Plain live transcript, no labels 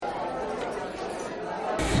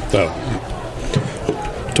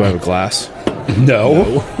Oh. Do I have a glass?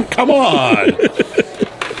 No. Come on.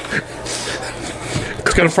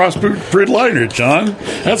 It's got a frostproof liner, John.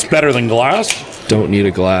 That's better than glass. Don't need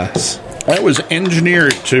a glass. That was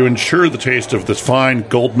engineered to ensure the taste of this fine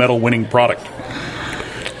gold medal winning product.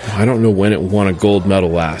 I don't know when it won a gold medal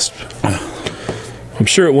last. I'm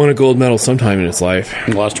sure it won a gold medal sometime in its life.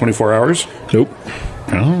 In the last 24 hours? Nope.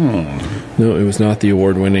 Oh. No, it was not the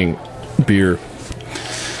award-winning beer.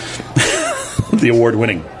 The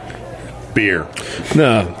award-winning beer.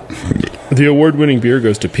 No. The award-winning beer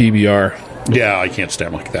goes to PBR. Yeah, I can't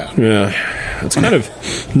stand like that. Yeah. It's kind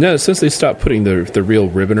of... No, since they stopped putting the real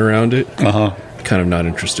ribbon around it, kind of not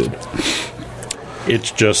interested.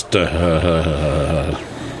 It's just...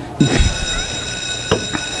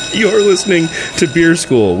 You're listening to Beer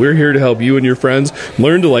School. We're here to help you and your friends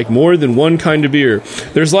learn to like more than one kind of beer.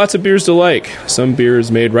 There's lots of beers to like. Some beer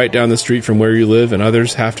is made right down the street from where you live, and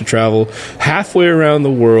others have to travel halfway around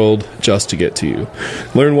the world just to get to you.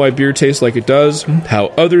 Learn why beer tastes like it does, how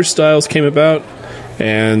other styles came about,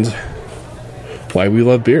 and why we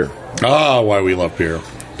love beer. why we love beer.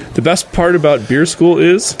 The best part about Beer School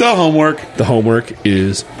is... The homework. The homework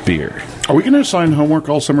is beer. Are we going to assign homework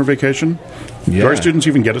all summer vacation? Yeah. Do our students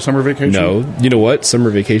even get a summer vacation? No. You know what summer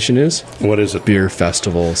vacation is? What is it? Beer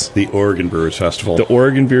festivals. The Oregon Brewers Festival. The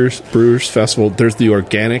Oregon Brewers Festival. There's the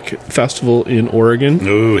Organic Festival in Oregon.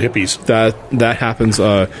 Ooh, hippies. That happens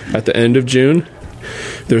at the end of June.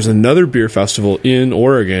 There's another beer festival in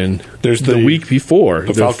Oregon. There's the week before.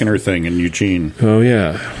 The Falconer thing in Eugene. Oh,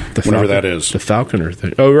 yeah. Whenever that is. The Falconer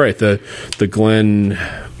thing. Oh, right. The Glen...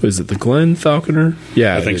 Is it the Glen Falconer?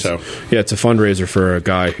 Yeah, I think so. Yeah, it's a fundraiser for a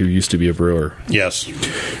guy who used to be a brewer. Yes.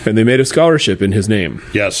 And they made a scholarship in his name.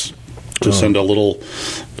 Yes. To send a little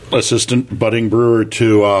assistant budding brewer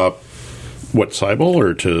to, Cybele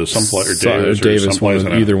or to someplace? Or Davis,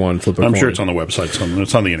 either one. Flip a coin. I'm sure it's on the website.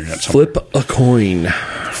 It's on the internet somewhere. Flip a coin.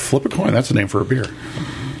 Flip a coin. That's a name for a beer.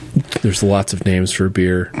 There's lots of names for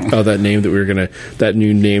beer. Oh, that name that that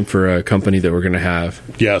new name for a company that we're gonna have.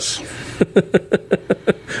 Yes.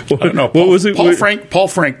 What, I don't know. What was it? Paul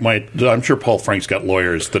Frank might. I'm sure Paul Frank's got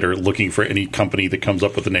lawyers that are looking for any company that comes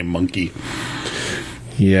up with the name Monkey.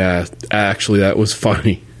 Yeah, actually, that was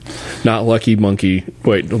funny. Not Lucky Monkey.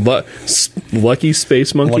 Wait, Lucky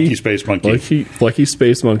Space Monkey? Lucky Space Monkey. Lucky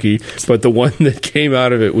Space Monkey. But the one that came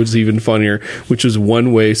out of it was even funnier, which is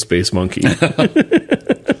One Way Space Monkey.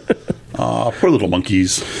 Poor little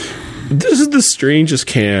monkeys. This is the strangest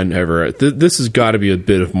can ever. This has got to be a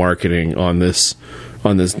bit of marketing on this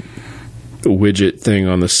widget thing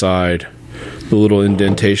on the side. The little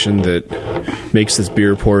indentation that makes this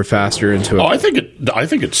beer pour faster into it. I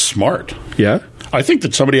think it's smart. Yeah? I think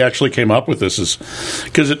that somebody actually came up with this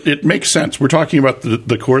because it makes sense. We're talking about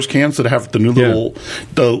the Coors cans that have the new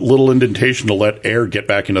little indentation to let air get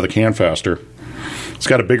back into the can faster. It's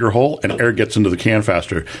got a bigger hole and air gets into the can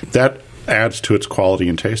faster. That adds to its quality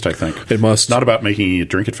and taste, I think. It must. It's not about making you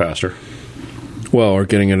drink it faster. Well, or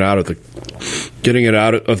getting it out of the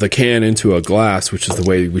can into a glass, which is the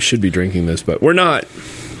way we should be drinking this, but we're not.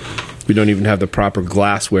 We don't even have the proper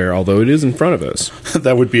glassware, although it is in front of us.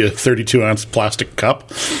 That would be a 32-ounce plastic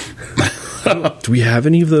cup. Do we have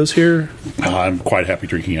any of those here? I'm quite happy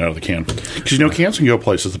drinking it out of the can. Because, cans can go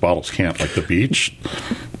places the bottles can't, like the beach,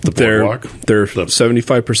 the boardwalk. They're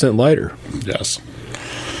 75% lighter. Yes.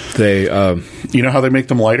 They, you know how they make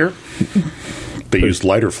them lighter? They use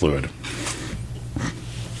lighter fluid.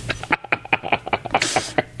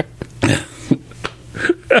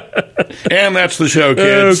 And that's the show,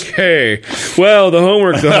 kids. Okay. Well, the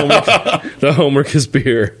homework is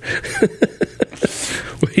beer.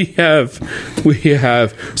 We have.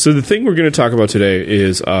 So the thing we're going to talk about today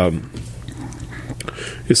is something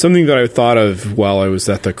that I thought of while I was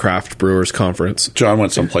at the Craft Brewers Conference. John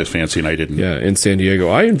went someplace fancy and I didn't. Yeah, in San Diego.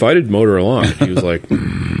 I invited Motor along. He was like,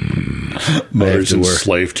 Motor's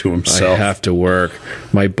enslaved to himself. I have to work.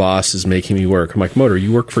 My boss is making me work. I'm like, Motor,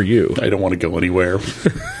 you work for you. I don't want to go anywhere.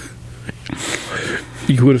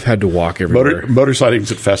 You would have had to walk everywhere. Motor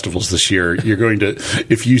sightings at festivals this year. You're going to,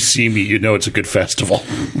 if you see me, you know it's a good festival.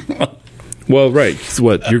 Well, right.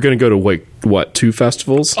 What, you're going to go to 2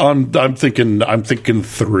 festivals? I'm thinking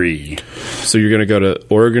 3. So you're going to go to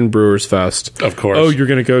Oregon Brewers Fest. Of course. Oh, you're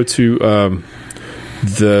going to go to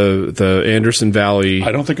the Anderson Valley.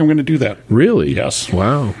 I don't think I'm going to do that. Really? Yes.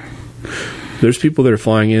 Wow. There's people that are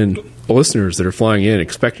flying in, listeners that are flying in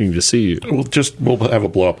expecting to see you. We'll have a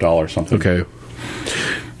blow-up doll or something. Okay.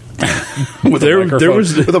 with There- a microphone, there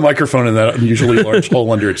was- with a microphone in that unusually large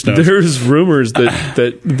hole under its nose. There's rumors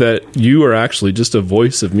that you are actually just a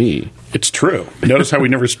voice of me. It's true. Notice how we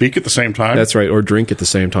never speak at the same time? That's right, or drink at the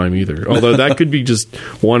same time either. Although that could be just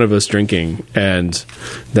one of us drinking, and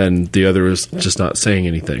then the other is just not saying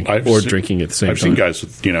anything, or drinking at the same time. I've seen guys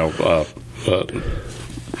with,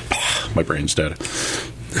 my brain's dead.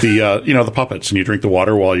 The puppets, and you drink the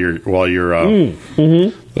water while you're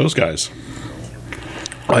those guys.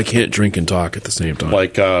 I can't drink and talk at the same time.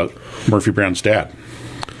 Like Murphy Brown's dad,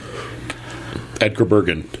 Edgar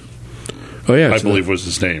Bergen, Oh yeah, I believe was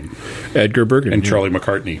his name, Edgar Bergen and Charlie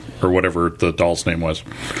McCartney, or whatever the doll's name was.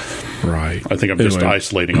 Right. I think I'm just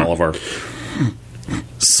isolating all of our.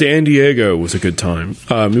 San Diego was a good time.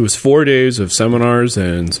 It was 4 days of seminars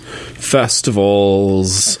and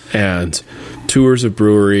festivals and tours of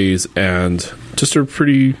breweries, and just a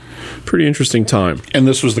pretty interesting time. And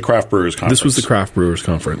this was the Craft Brewers Conference. This was the Craft Brewers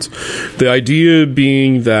Conference. The idea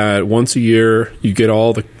being that once a year you get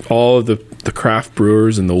all of the craft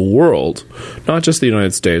brewers in the world, not just the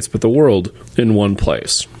United States, but the world, in one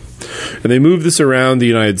place. And they move this around the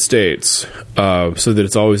United States so that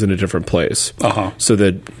it's always in a different place. So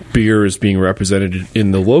that beer is being represented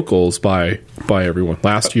in the locals by everyone.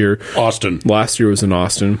 Last year was in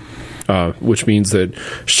Austin, which means that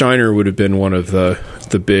Shiner would have been one of the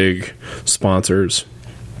big sponsors.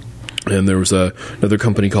 And there was another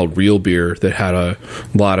company called Real Beer that had a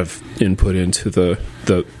lot of input into the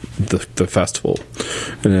festival,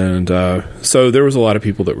 and so there was a lot of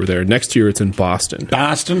people that were there. Next year it's in Boston.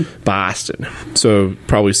 So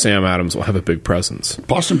probably Sam Adams will have a big presence.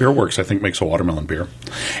 Boston Beer Works, I think, makes a watermelon beer,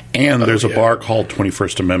 and there's a bar called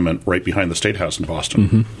 21st Amendment right behind the State House in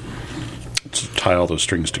Boston. To tie all those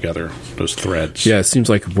strings together, those threads. Yeah, it seems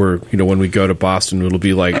like we're when we go to Boston, it'll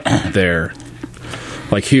be like there,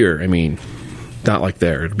 like here. I mean, not like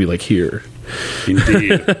there. It'll be like here.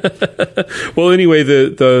 Indeed. Well, anyway,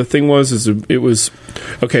 the thing was it was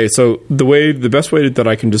okay. So the best way that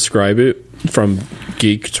I can describe it from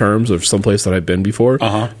geek terms of someplace that I've been before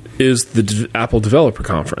is the Apple Developer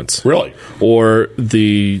Conference, really, or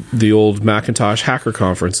the old Macintosh Hacker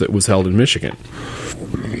Conference that was held in Michigan.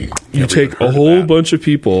 You take a whole bunch of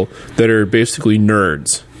people that are basically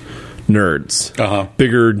nerds,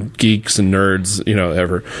 bigger geeks and nerds,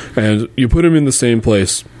 ever, and you put them in the same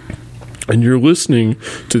place. And you're listening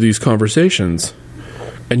to these conversations,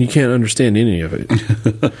 and you can't understand any of it.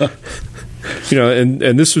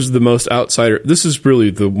 And this was the most outsider. This is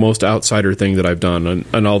really the most outsider thing that I've done.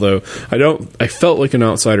 And although I felt like an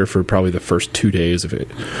outsider for probably the first 2 days of it,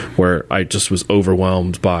 where I just was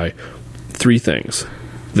overwhelmed by three things: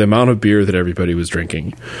 the amount of beer that everybody was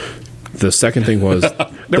drinking. The second thing was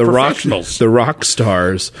the rock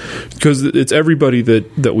stars, because it's everybody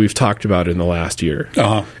that we've talked about in the last year.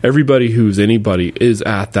 Everybody who's anybody is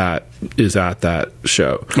at that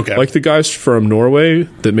show. Okay. Like the guys from Norway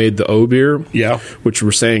that made the O beer, which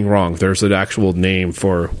we're saying wrong. There's an actual name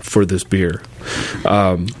for this beer.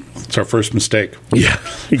 It's our first mistake. Yeah,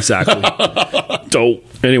 exactly.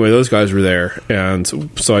 Anyway, those guys were there, and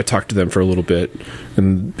so I talked to them for a little bit,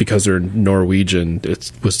 and because they're Norwegian,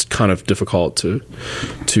 it was kind of difficult to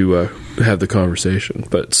have the conversation.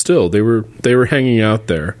 But still, they were hanging out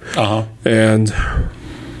there, and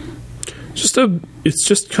it's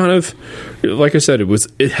just kind of like I said,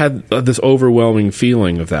 it had this overwhelming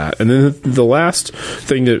feeling of that. And then the last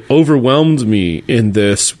thing that overwhelmed me in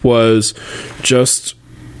this was just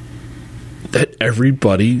that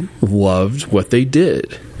everybody loved what they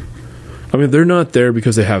did. I mean, they're not there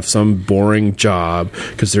because they have some boring job,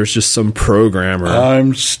 because there's just some programmer.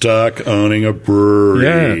 I'm stuck owning a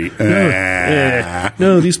brewery.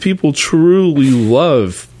 No, these people truly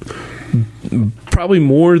love, probably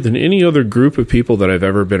more than any other group of people that I've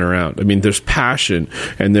ever been around. I mean, there's passion,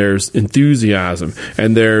 and there's enthusiasm,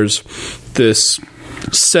 and there's this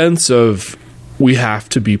sense of we have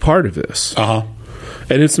to be part of this.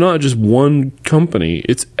 And it's not just one company,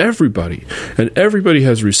 it's everybody. And everybody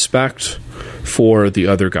has respect for the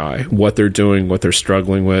other guy, what they're doing, what they're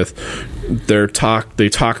struggling with. They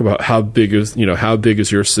talk about how big is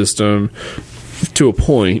your system, to a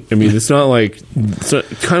point. I mean, it's kind of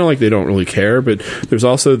like they don't really care, but there's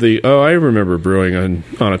also I remember brewing on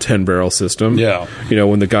a 10-barrel system. Yeah.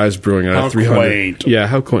 When the guy's brewing on a 300. Quaint. Yeah,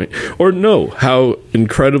 how quaint. Or no, how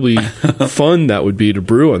incredibly fun that would be to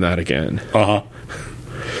brew on that again.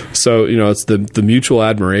 So, it's the mutual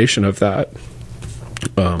admiration of that.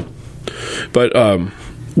 But one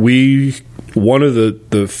of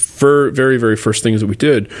the very, very first things that we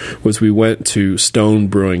did was we went to Stone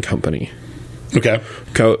Brewing Company. Okay.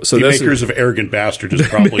 So the that's makers of Arrogant Bastard is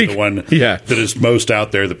probably the one Yeah. that is most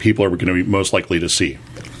out there that people are going to be most likely to see.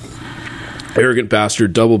 Arrogant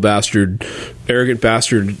Bastard, Double Bastard, Arrogant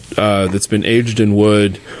Bastard that's been aged in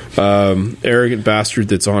wood, Arrogant Bastard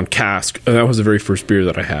that's on cask. And that was the very first beer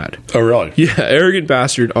that I had. Oh, really? Yeah, Arrogant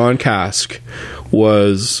Bastard on cask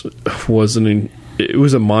was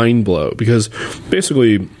a mind blow, because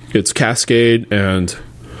basically it's Cascade and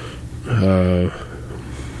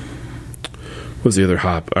what's the other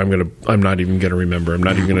hop? I'm not even gonna remember. I'm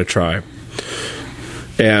not even gonna try.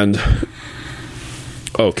 And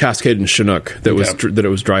Cascade and Chinook that it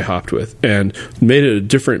was dry hopped with, and made it a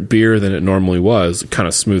different beer than it normally was. It kind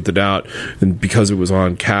of smoothed it out, and because it was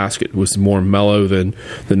on cask, it was more mellow than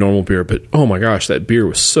the normal beer. But oh my gosh, that beer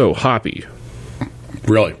was so hoppy.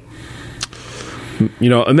 Really?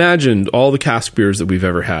 Imagine all the cask beers that we've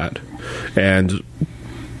ever had, and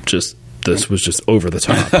this was just over the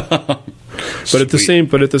top. But at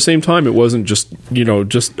the same time, it wasn't just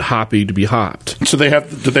hoppy to be hopped. So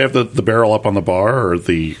did they have the barrel up on the bar, or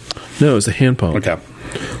the? No, it was a hand pump. Okay.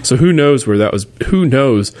 So who knows where that was? Who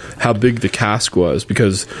knows how big the cask was?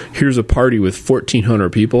 Because here's a party with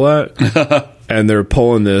 1,400 people at, and they're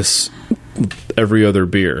pulling this every other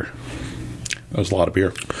beer. That was a lot of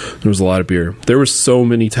beer. There was a lot of beer. There were so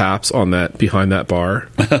many taps behind that bar.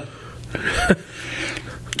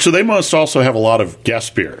 So they must also have a lot of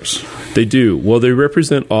guest beers. They do. Well, they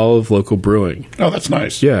represent all of local brewing. Oh, that's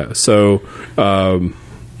nice. Yeah. So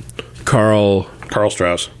Carl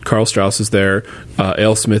Strauss is there.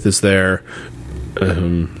 AleSmith is there.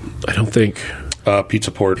 I don't think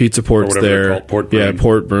Pizza Port's there. Port Brewing. Yeah,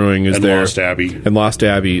 Port Brewing is and there. Lost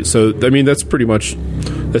Abbey. So I mean, that's pretty much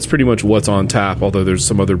what's on tap. Although there's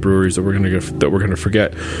some other breweries that we're going to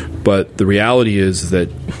forget. But the reality is that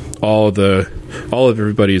all of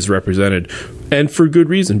everybody is represented, and for good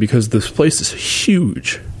reason, because this place is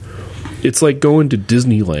huge. It's like going to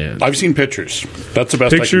Disneyland. I've seen pictures. That's the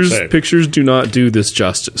best I can say. Pictures do not do this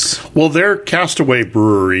justice. Well, their Castaway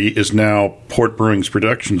Brewery is now Port Brewing's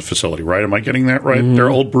production facility, right? Am I getting that right? Mm-hmm.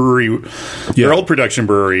 Their old production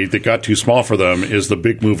brewery that got too small for them is the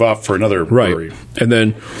big move up for another brewery. Right. And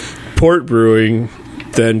then Port Brewing,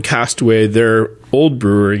 then Castaway, their old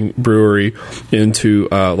brewery into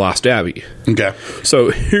Lost Abbey. Okay.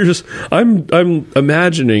 So I'm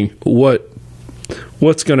imagining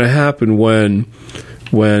what's going to happen when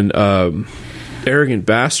Arrogant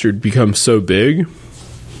Bastard becomes so big.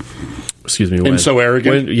 Excuse me. And so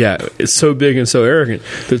arrogant? It's so big and so arrogant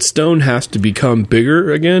that Stone has to become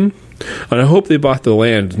bigger again. And I hope they bought the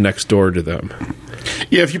land next door to them.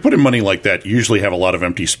 Yeah, if you put in money like that, you usually have a lot of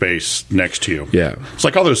empty space next to you. Yeah. It's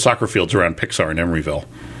like all those soccer fields around Pixar in Emeryville.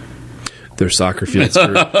 There's soccer fields.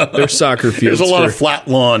 There's soccer fields. There's a lot of flat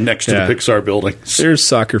lawn next to the Pixar buildings. There's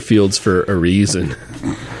soccer fields for a reason.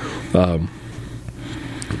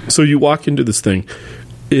 So you walk into this thing.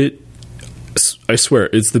 I swear,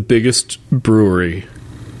 it's the biggest brewery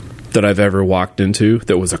that I've ever walked into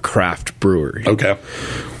that was a craft brewery. Okay.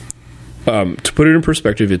 To put it in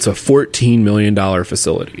perspective, it's a $14 million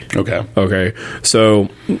facility. Okay. So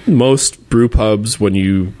most brew pubs, when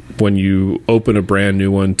you open a brand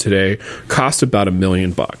new one today, cost about $1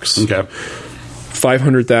 million. Okay.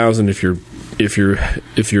 $500,000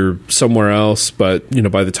 if you're somewhere else, but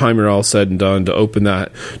by the time you're all said and done, to open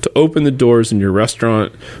the doors in your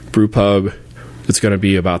restaurant, brew pub, it's going to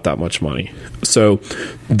be about that much money. So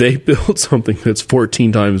they built something that's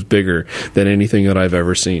 14 times bigger than anything that I've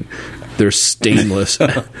ever seen. They're stainless.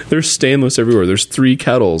 There's stainless everywhere. There's 3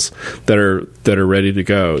 kettles that are ready to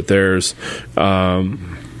go. There's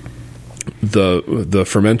the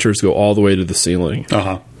fermenters go all the way to the ceiling.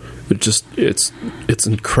 Uh-huh. It's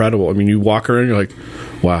incredible. I mean, you walk around, you're like,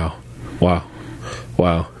 wow.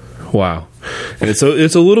 And it's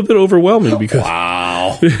a little bit overwhelming because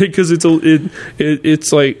because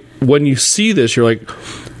it's like when you see this, you're like,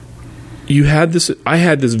 I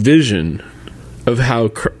had this vision of how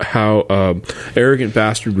Arrogant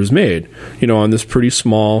Bastard was made, on this pretty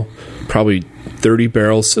small, probably 30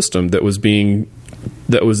 barrel system that was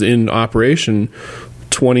in operation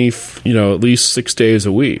 20, at least 6 days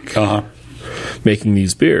a week, making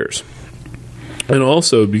these beers. And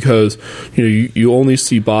also because you only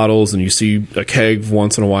see bottles and you see a keg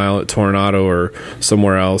once in a while at Tornado or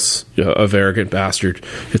somewhere else of Arrogant Bastard.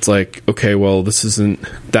 It's like, okay, well, this isn't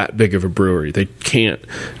that big of a brewery. They can't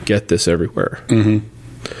get this everywhere. Mm-hmm.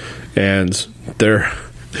 And they're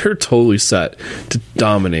totally set to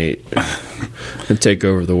dominate and take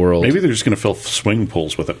over the world. Maybe they're just going to fill swimming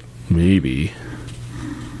pools with it. Maybe.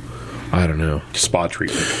 I don't know. Spa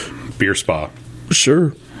treatment. Beer spa.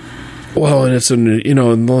 Sure. Well, and it's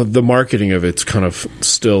the marketing of it's kind of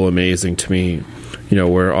still amazing to me.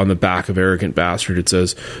 Where on the back of Arrogant Bastard it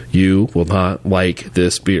says, "You will not like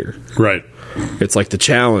this beer." Right. It's like the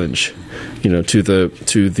challenge, to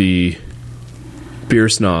the beer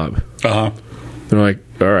snob. They're like,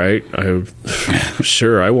 all right,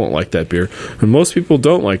 sure, I won't like that beer. And most people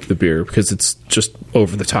don't like the beer because it's just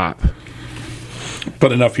over the top.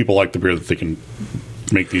 But enough people like the beer that they can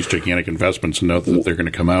make these gigantic investments and know that they're going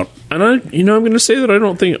to come out. And I'm going to say that I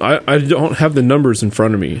don't think I don't have the numbers in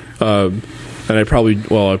front of me. And I probably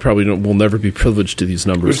will never be privileged to these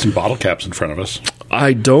numbers. There's some bottle caps in front of us.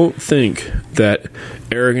 I don't think that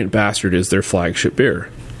Arrogant Bastard is their flagship beer.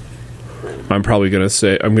 I'm going to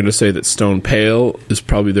say that Stone Pale is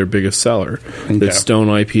probably their biggest seller. Okay. That Stone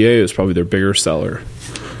IPA is probably their bigger seller.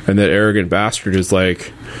 And that Arrogant Bastard is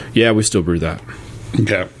like, yeah, we still brew that.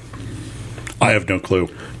 Okay. I have no clue.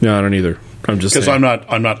 No, I don't either. I'm just because I'm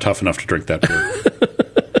not tough enough to drink that beer.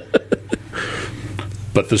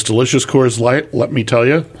 But this delicious Coors Light, let me tell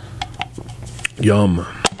you, yum.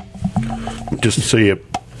 Just so you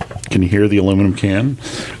can hear the aluminum can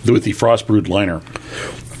with the frost brewed liner.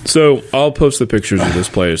 So I'll post the pictures of this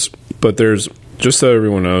place, but there's, just so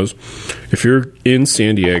everyone knows, if you're in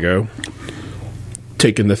San Diego,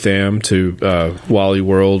 taking the fam to Wally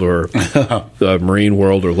World or Marine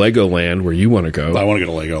World or Legoland, where you want to go. I want to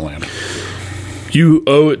go to Legoland. You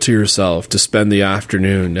owe it to yourself to spend the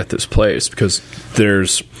afternoon at this place because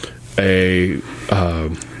there's a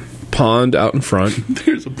pond out in front.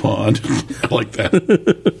 There's a pond. I like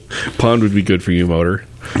that. Pond would be good for you, Motor.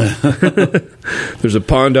 There's a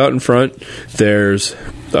pond out in front. There's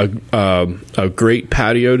a great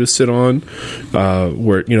patio to sit on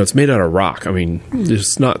where it's made out of rock. I mean,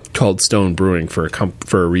 it's not called Stone Brewing for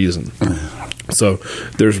a reason. So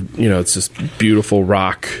there's it's this beautiful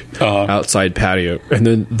rock outside patio, and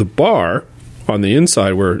then the bar on the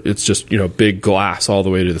inside where it's just big glass all the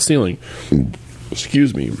way to the ceiling.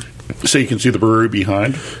 Excuse me. So you can see the brewery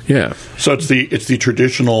behind. Yeah. So it's the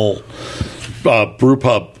traditional brew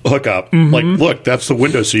pub hookup. Mm-hmm. Like, look, that's the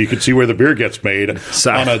window, so you can see where the beer gets made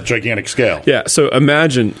on a gigantic scale. Yeah. So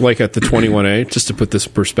imagine, like at the 21A, just to put this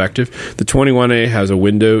in perspective, the 21A has a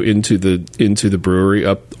window into the brewery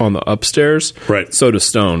up on the upstairs. Right. So does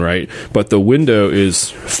Stone, right? But the window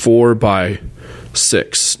is 4 by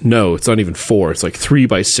 6. No, it's not even 4. It's like 3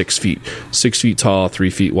 by 6 feet. 6 feet tall, 3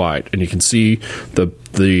 feet wide, and you can see the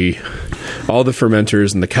all the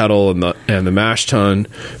fermenters and the kettle and the mash tun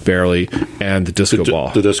barely and the disco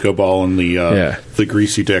ball, the disco ball and the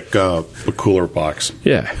greasy dick cooler box.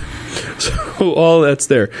 Yeah, so all that's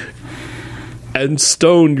there. And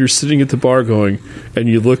Stone, you're sitting at the bar going, and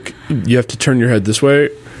you look. You have to turn your head this way.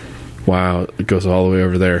 Wow, it goes all the way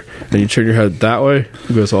over there. And you turn your head that way,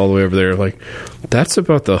 it goes all the way over there. Like, that's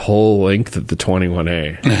about the whole length of the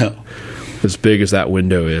 21A. Yeah. As big as that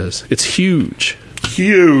window is. It's huge.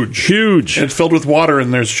 Huge. And it's filled with water,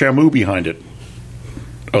 and there's Shamu behind it.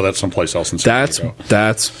 Oh, that's someplace else in San Diego.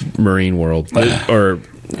 That's Marine World. Or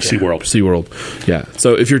SeaWorld. SeaWorld. Yeah.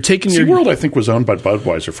 So if you're taking your... SeaWorld, I think, was owned by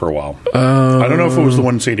Budweiser for a while. I don't know if it was the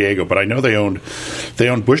one in San Diego, but I know they owned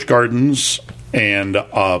Busch Gardens, and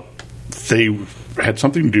they had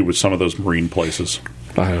something to do with some of those marine places.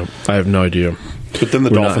 I have no idea. But then the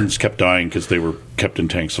dolphins kept dying because they were kept in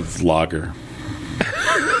tanks of lager.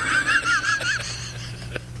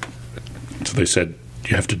 So they said,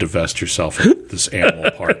 you have to divest yourself of this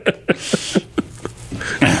animal park.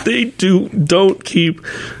 They don't keep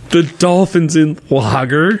the dolphins in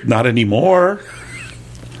lager. Not anymore.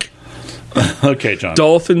 Okay, John.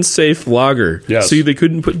 Dolphin safe lager. Yes. See, they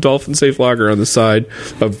couldn't put dolphin safe lager on the side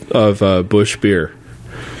of Busch beer.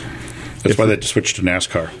 That's why they switched to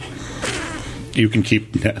NASCAR. You can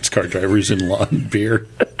keep NASCAR drivers in lawn beer.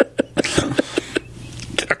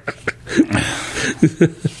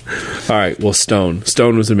 All right. Well, Stone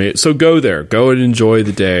was amazing. So go there. Go and enjoy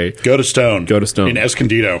the day. Go to Stone. In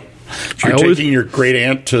Escondido. If you're taking your great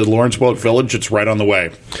aunt to Lawrence Welk Village, it's right on the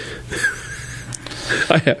way.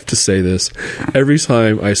 I have to say this. Every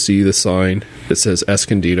time I see the sign that says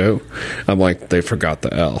Escondido, I'm like, they forgot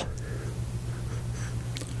the L.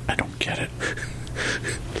 I don't get it.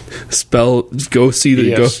 Go see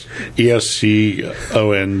the... ESCONDIDO.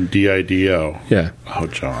 Yeah. Oh,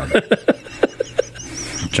 John.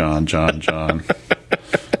 John.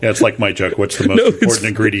 Yeah, it's like my joke. What's the most important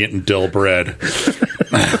ingredient in dill bread?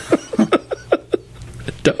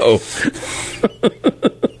 Dough.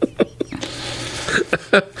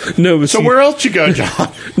 No, so where else you go,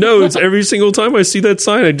 John? No, it's every single time I see that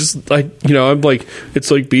sign, I'm like,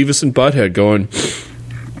 it's like Beavis and Butthead going,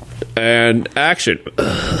 And action.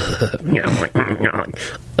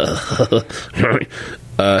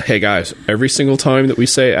 Hey guys, every single time that we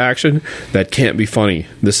say action, that can't be funny.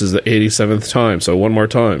 This is the 87th time, so one more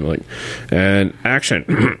time. And action.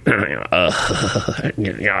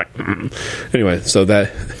 Anyway, so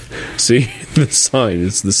that, see, the sign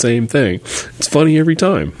is the same thing. It's funny every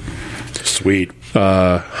time. Sweet.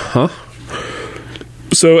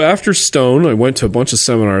 So after Stone, I went to a bunch of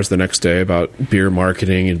seminars the next day about beer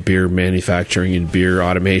marketing and beer manufacturing and beer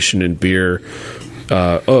automation and beer,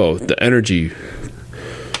 the energy,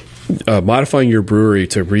 modifying your brewery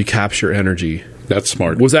to recapture energy. That's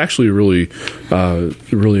smart. Was actually a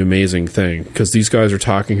really amazing thing, because these guys are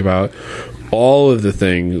talking about all of the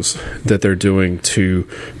things that they're doing to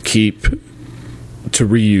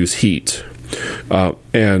reuse heat.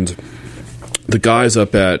 And the guys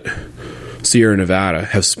up at Sierra Nevada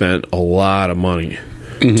have spent a lot of money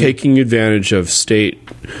taking advantage of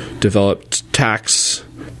state-developed tax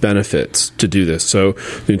benefits to do this. So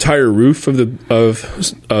the entire roof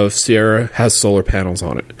of Sierra has solar panels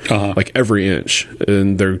on it, like every inch,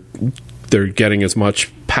 and they're getting as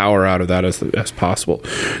much power out of that as possible.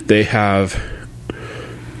 They have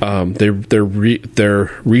they're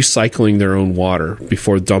recycling their own water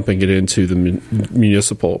before dumping it into the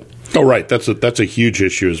municipal. Oh, right. That's a huge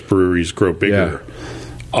issue as breweries grow bigger.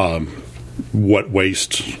 Yeah. What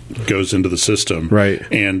waste goes into the system. Right.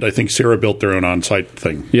 And I think Sierra built their own on-site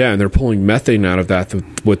thing. Yeah, and they're pulling methane out of that,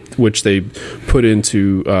 which they put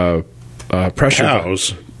into pressure.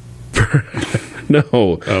 Cows. No.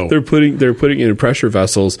 Oh. They're putting it in pressure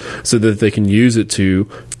vessels so that they can use it to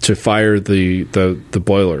fire the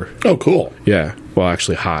boiler. Oh, cool. Yeah. Well,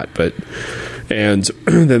 actually hot, and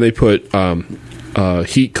then they put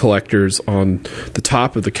heat collectors on the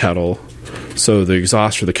top of the kettle, so the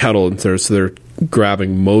exhaust for the kettle, and so they're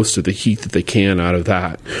grabbing most of the heat that they can out of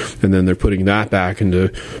that, and then they're putting that back into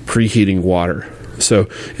preheating water. So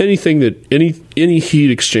any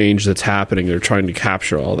heat exchange that's happening, they're trying to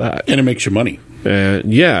capture all that, and it makes you money.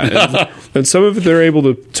 And and some of it they're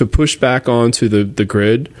able to push back onto the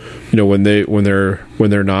grid, when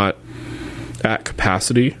they're not at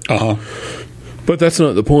capacity. But that's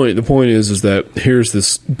not the point. The point is that here's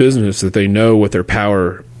this business that they know what their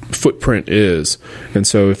power footprint is, and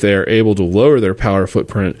so if they are able to lower their power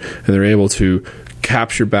footprint and they're able to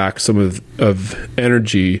capture back some of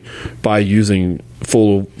energy by using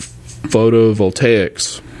full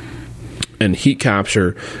photovoltaics and heat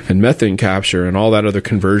capture and methane capture and all that other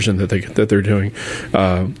conversion that they're doing,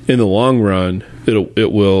 in the long run,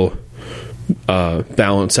 it will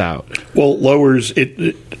balance out. Well, lowers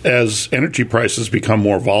it as energy prices become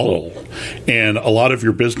more volatile, and a lot of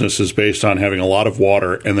your business is based on having a lot of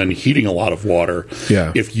water and then heating a lot of water.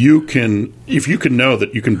 Yeah. If you can know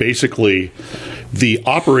that you can basically, the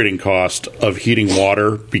operating cost of heating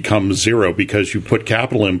water becomes zero because you put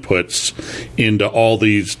capital inputs into all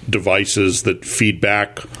these devices that feed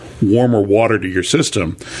back warmer water to your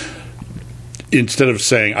system. Instead of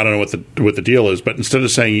saying, I don't know what the deal is, but instead of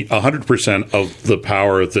saying 100% of the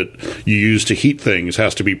power that you use to heat things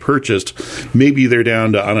has to be purchased, maybe they're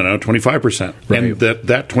down to, 25%. Right. And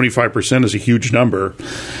that 25% is a huge number.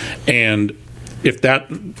 And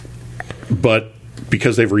but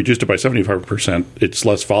because they've reduced it by 75%, it's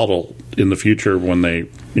less volatile in the future when they,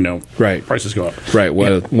 right, prices go up. Right.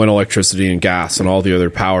 When electricity and gas and all the other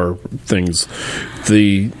power things,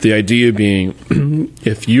 the idea being,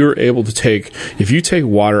 if you take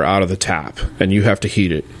water out of the tap and you have to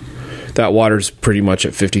heat it, that water's pretty much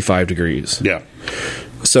at 55 degrees. Yeah.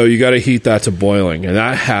 So you got to heat that to boiling, and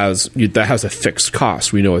that has a fixed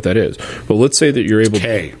cost. We know what that is. But let's say that you're able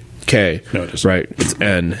to K. No, it isn't. Right. It's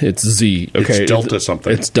N. It's Z. Okay. It's delta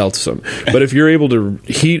something. It's delta something. But if you're able to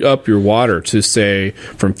heat up your water to, say,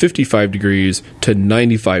 from 55 degrees to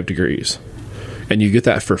 95 degrees, and you get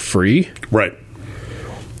that for free. Right.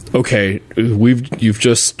 Okay.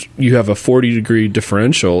 You have a 40 degree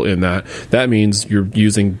differential in that. That means you're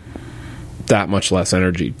using that much less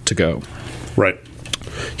energy to go. Right.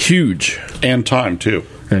 Huge. And time too.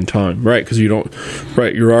 And time, right? Because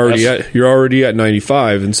you're already at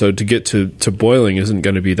 95, and so to get to boiling isn't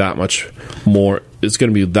going to be that much more. It's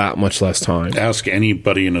going to be that much less time. Ask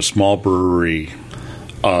anybody in a small brewery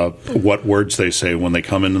what words they say when they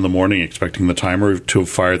come in the morning expecting the timer to have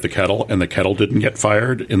fired the kettle, and the kettle didn't get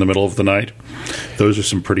fired in the middle of the night. Those are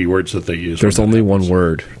some pretty words that they use. There's only one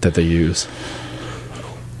word that they use,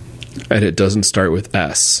 and it doesn't start with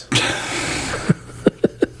S.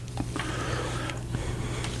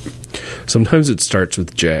 Sometimes it starts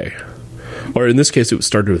with J. Or in this case, it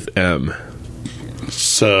started with M.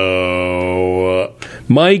 So...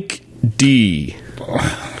 Mike D.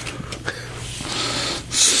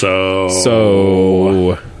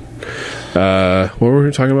 So, what were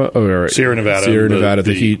we talking about? Oh, all right. Sierra Nevada.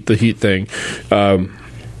 The heat thing.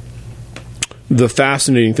 The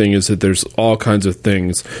fascinating thing is that there's all kinds of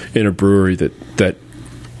things in a brewery that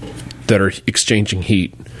are exchanging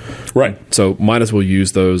heat. Right. So might as well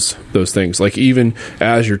use those things. Like even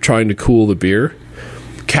as you're trying to cool the beer,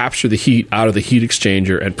 capture the heat out of the heat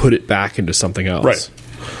exchanger and put it back into something else. Right.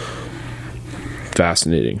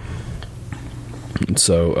 Fascinating. And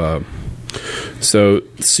so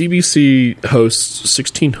CBC hosts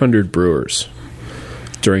 1,600 brewers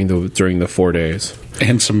during the 4 days.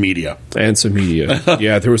 And some media.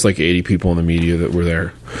 Yeah, there was like 80 people in the media that were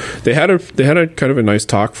there. They had a kind of a nice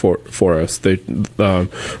talk for us. They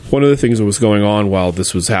one of the things that was going on while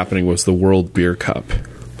this was happening was the World Beer Cup.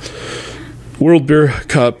 World Beer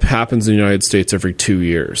Cup happens in the United States every 2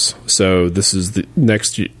 years. So this is the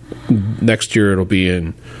next year it'll be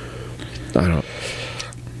in, I don't know,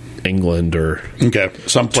 England or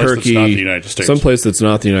someplace Turkey, that's not the United States. Someplace that's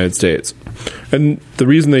not the United States. And the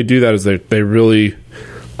reason they do that is they really,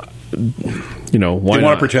 why they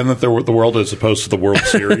want to pretend that they're the world as opposed to the World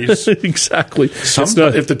Series. Exactly.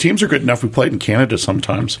 If the teams are good enough, we played in Canada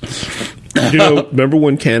sometimes. Remember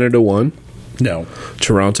when Canada won? No.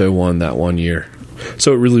 Toronto won that 1 year.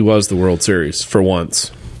 So it really was the World Series for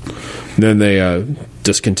once. And then they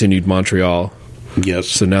discontinued Montreal. Yes.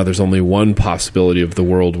 So now there's only one possibility of the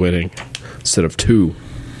world winning instead of two.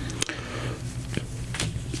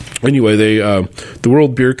 Anyway, the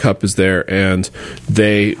World Beer Cup is there, and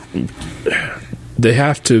they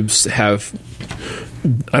have to have.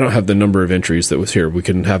 I don't have the number of entries that was here. We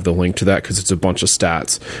can have the link to that because it's a bunch of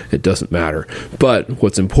stats. It doesn't matter. But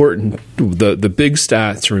what's important, the big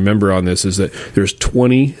stat to remember on this is that there's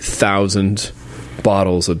 20,000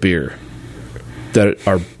 bottles of beer that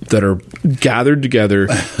are gathered together,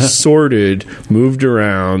 sorted, moved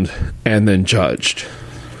around, and then judged.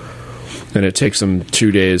 And it takes them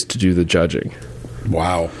 2 days to do the judging.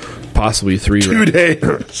 Wow. Possibly 3 2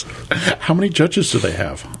 days. How many judges do they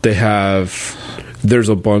have? They have... There's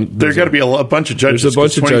a bunch... There's got to be a bunch of judges. There's a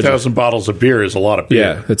bunch of 20,000 bottles of beer is a lot of beer.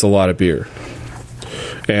 Yeah, it's a lot of beer.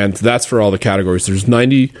 And that's for all the categories. There's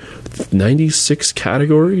 96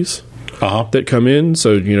 categories that come in.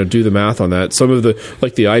 So, do the math on that. Some of the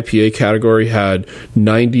IPA category had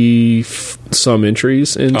 90 some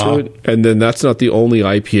entries into it. And then that's not the only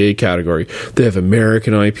IPA category. They have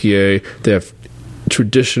American IPA. They have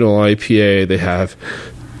traditional IPA. They have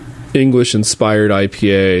English-inspired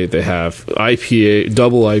IPA. They have IPA,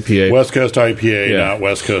 double IPA. West Coast IPA, not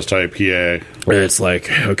West Coast IPA. And it's like,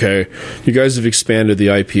 okay, you guys have expanded the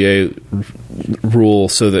IPA rule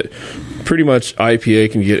so that pretty much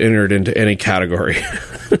IPA can get entered into any category,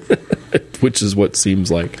 which is what seems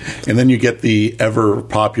like. And then you get the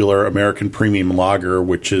ever-popular American Premium Lager,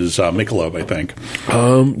 which is Michelob, I think.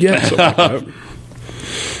 Yeah, something like that.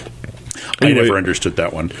 Anyway, I never understood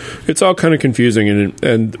that one. It's all kind of confusing,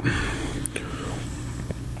 and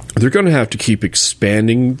they're going to have to keep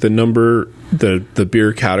expanding the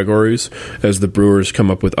beer categories as the brewers come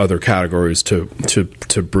up with other categories to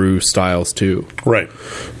brew styles too. Right.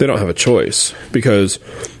 They don't have a choice because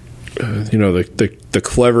the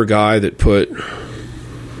clever guy that put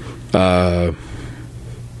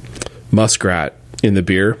muskrat in the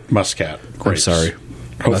beer. Muscat. Great. I'm sorry.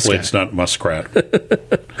 Hopefully it's not muskrat.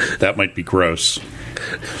 That might be gross.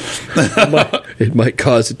 It might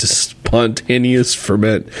cause it to spontaneous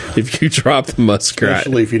ferment if you drop the muskrat.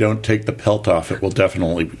 Especially if you don't take the pelt off, it will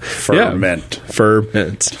definitely ferment. Yeah,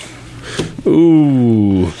 ferment.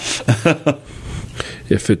 Ooh.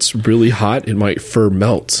 If it's really hot, it might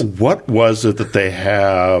melt. What was it that they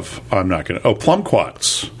have? I'm not going to... Oh,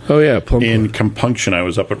 Plumquats. Oh, yeah. In Compunction. I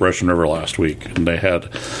was up at Russian River last week, and they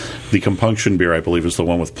had the Compunction beer, I believe, is the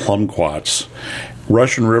one with Plumquats.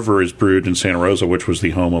 Russian River is brewed in Santa Rosa, which was the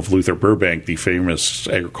home of Luther Burbank, the famous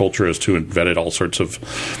agriculturist who invented all sorts of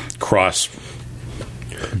cross-bred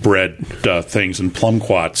things. And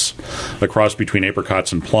Plumquats, the cross between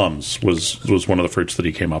apricots and plums, was one of the fruits that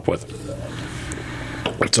he came up with.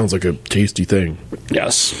 That sounds like a tasty thing.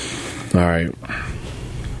 Yes. All right.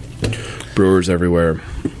 Brewers everywhere.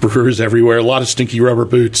 Brewers everywhere. A lot of stinky rubber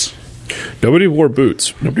boots. Nobody wore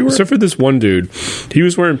boots. Except for this one dude. He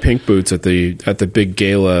was wearing pink boots at the big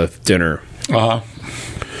gala dinner.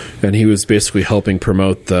 And he was basically helping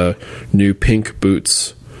promote the new pink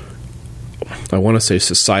boots. I want to say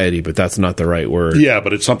society, but that's not the right word. Yeah,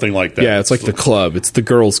 but it's something like that. Yeah, it's like the club. It's the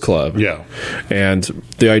girls' club. Yeah. And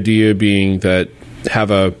the idea being that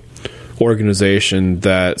have a organization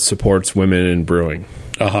that supports women in brewing.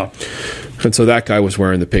 And so that guy was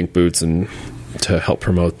wearing the pink boots and to help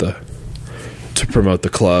promote to promote the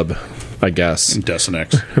club, I guess.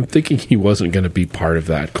 Desinex. I'm thinking he wasn't going to be part of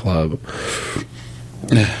that club.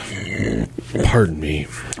 Pardon me.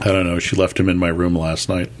 I don't know. She left him in my room last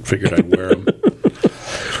night. Figured I'd wear them.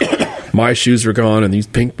 My shoes were gone and these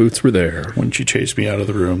pink boots were there. When she chased me out of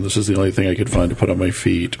the room, this is the only thing I could find to put on my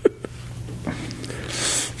feet.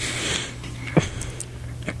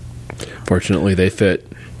 Fortunately, they fit.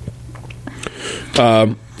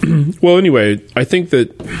 Well, anyway, I think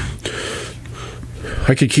that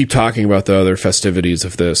I could keep talking about the other festivities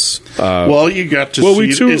of this. Well, you got to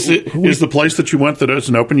see. Is the place that you went that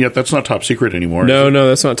isn't open yet? That's not top secret anymore. No,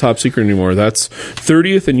 that's not top secret anymore. That's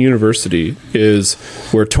 30th and University is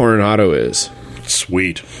where Toronado is.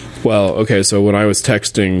 Sweet. Well, okay, so when I was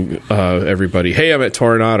texting everybody, hey, I'm at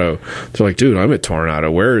Toronado, they're like, dude, I'm at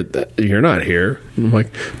Toronado. Where? You're not here. And I'm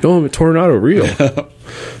like, no, I'm at Toronado, real.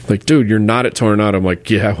 Like, dude, you're not at Toronado. I'm like,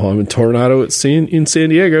 yeah, well, I'm in Toronado in San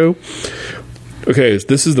Diego. Okay,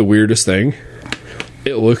 this is the weirdest thing.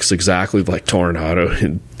 It looks exactly like Toronado,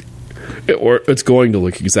 and it's going to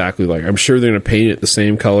look exactly like. I'm sure they're going to paint it the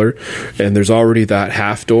same color, and there's already that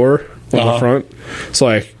half door on the front. So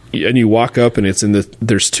like, and you walk up, and it's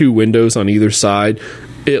there's two windows on either side.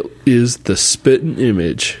 It is the spitting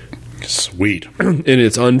image. Sweet. In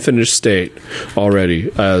its unfinished state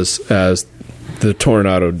already as the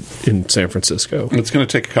Toronado in San Francisco. It's going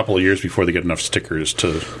to take a couple of years before they get enough stickers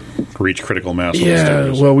to reach critical mass.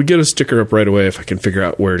 Yeah, well, we get a sticker up right away if I can figure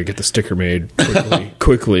out where to get the sticker made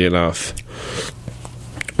quickly enough.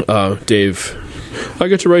 Dave, I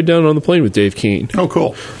got to ride down on the plane with Dave Keene. Oh,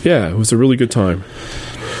 cool. Yeah, it was a really good time.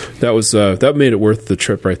 That made it worth the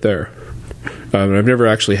trip right there. I've never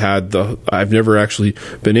actually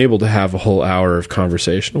been able to have a whole hour of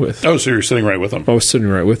conversation with. Oh, so you're sitting right with him? I was sitting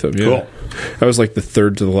right with him. Yeah. Cool. I was like the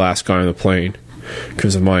third to the last guy on the plane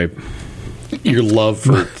because of your love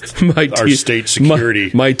for our state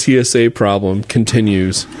security. My TSA problem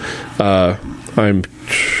continues. I don't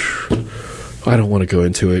want to go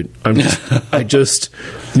into it.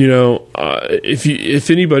 If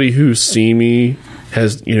anybody who's seen me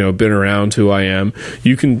has been around who I am,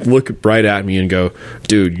 you can look right at me and go,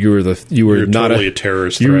 dude, you were not totally a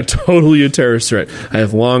terrorist threat. You were totally a terrorist threat. I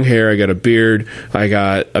have long hair, I got a beard, I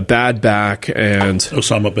got a bad back, and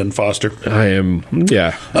Osama bin Foster. I am,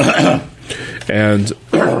 yeah. And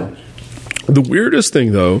the weirdest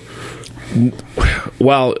thing, though,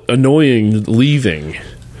 while annoying leaving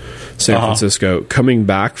San Francisco, coming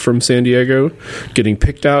back from San Diego, getting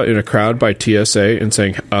picked out in a crowd by TSA and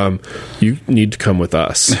saying, you need to come with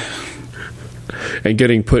us. And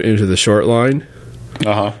getting put into the short line.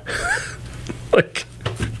 Like,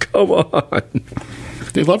 come on.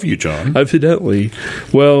 They love you, John. Evidently.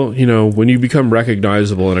 Well, when you become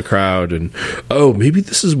recognizable in a crowd and, maybe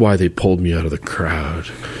this is why they pulled me out of the crowd.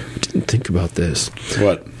 I didn't think about this.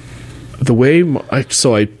 What? The way,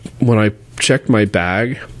 when I checked my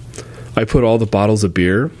bag, I put all the bottles of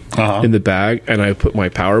beer in the bag, and I put my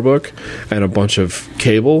power book and a bunch of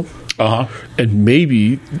cable. And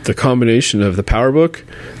maybe the combination of the power book,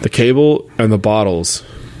 the cable, and the bottles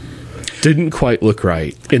didn't quite look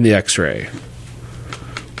right in the X-ray.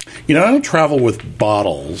 I don't travel with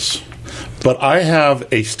bottles, but I have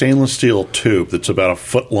a stainless steel tube that's about a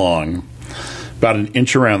foot long, about an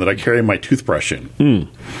inch around, that I carry my toothbrush in.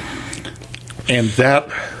 And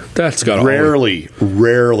that's got rarely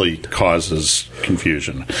causes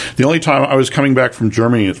confusion. The only time I was coming back from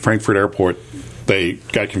Germany at Frankfurt Airport, they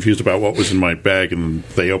got confused about what was in my bag, and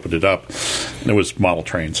they opened it up, and it was model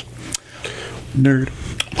trains. Nerd.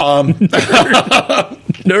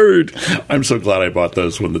 Nerd. I'm so glad I bought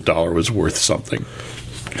those when the dollar was worth something.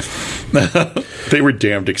 They were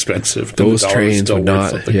damned expensive. Those trains would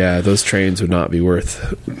not. Yeah, those trains would not be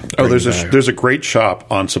worth. There's a great shop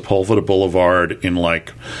on Sepulveda Boulevard in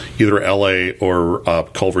like either L.A. or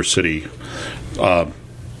Culver City.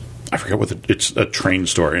 I forget what it's a train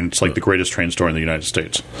store, and it's like the greatest train store in the United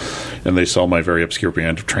States. And they sell my very obscure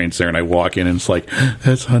brand of trains there. And I walk in, and it's like,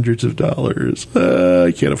 that's hundreds of dollars.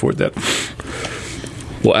 I can't afford that.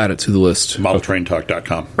 We'll add it to the list.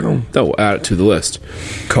 ModelTrainTalk.com. We'll add it to the list.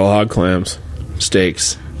 Quahog clams,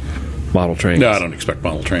 steaks, model trains. No, I don't expect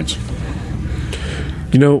model trains.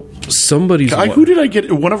 Somebody's... Who did I get?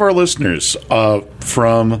 One of our listeners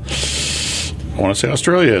from, I want to say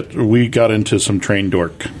Australia. We got into some train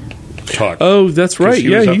dork talk. Oh, that's right. He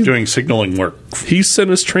was up doing signaling work. He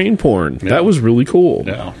sent us train porn. Yeah. That was really cool.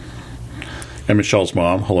 Yeah. And Michelle's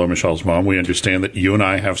mom. Hello, Michelle's mom. We understand that you and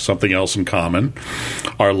I have something else in common.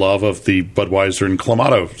 Our love of the Budweiser and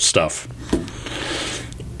Clamato stuff.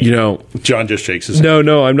 John just shakes his head.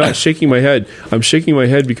 No, I'm not shaking my head. I'm shaking my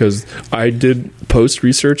head because I did post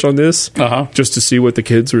research on this just to see what the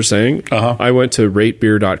kids were saying. I went to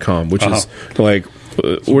ratebeer.com, which is like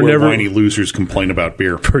we're where never whiny losers complain about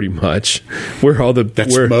beer. pretty much. We're all the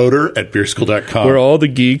That's motor at beerschool.com. we're all the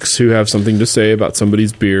geeks who have something to say about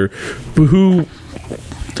somebody's beer, who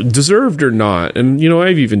deserved or not. And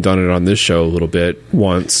I've even done it on this show a little bit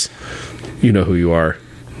once. You know who you are.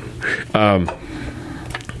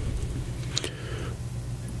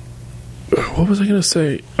 What was I going to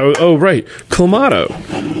say? Oh, right. Clamato.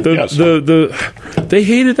 They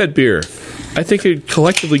hated that beer. I think it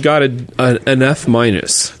collectively got an F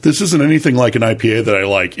minus. This isn't anything like an IPA that I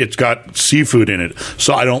like. It's got seafood in it,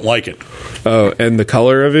 so I don't like it. Oh, and the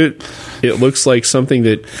color of it looks like something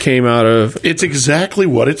that came out of... It's exactly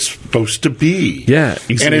what it's supposed to be. Yeah.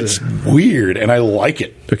 Exactly. And it's weird, and I like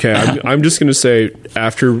it. Okay, I'm just going to say,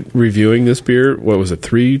 after reviewing this beer, what was it,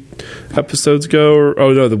 3 episodes ago?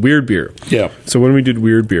 The weird beer. Yeah. So when we did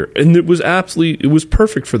weird beer, and it was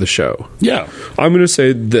perfect for the show. Yeah. I'm going to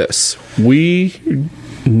say this. We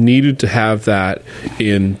needed to have that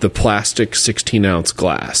in the plastic 16-ounce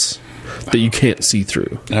glass that you can't see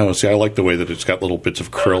through. Oh, see, I like the way that it's got little bits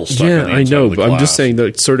of krill stuck in the inside I know, of the but glass. I'm just saying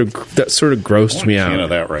that sort of grossed me out. I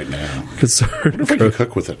that right now. It's sort of If I can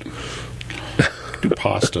cook with it. Do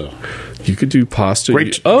pasta. You could do pasta.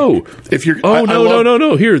 Great. If you're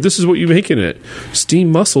no. Here, this is what you make in it.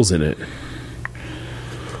 Steamed mussels in it.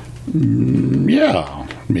 Yeah,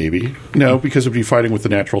 maybe. No, because it'd be fighting with the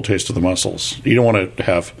natural taste of the mussels. You don't want to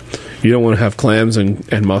have... You don't want to have clams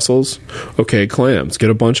and mussels? Okay, clams.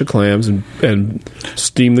 Get a bunch of clams and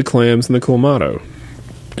steam the clams in the Clamato.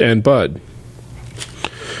 And Bud.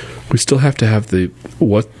 We still have to have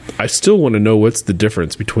I still want to know what's the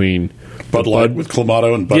difference between... Bud Light with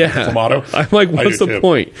Clamato and Bud with Clamato. I'm like, what's the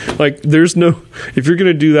point? Like, there's no... If you're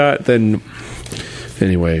going to do that, then...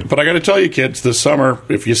 Anyway. But I got to tell you, kids, this summer,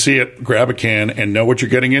 if you see it, grab a can and know what you're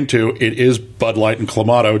getting into. It is Bud Light and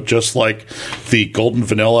Clamato, just like the Golden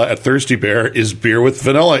Vanilla at Thirsty Bear is beer with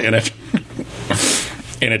vanilla in it.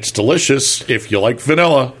 And it's delicious if you like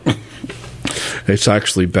vanilla. It's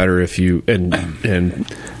actually better if you... And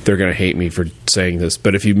they're going to hate me for saying this,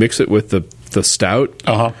 but if you mix it with the stout,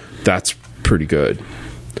 that's pretty good.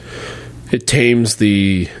 It tames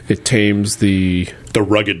the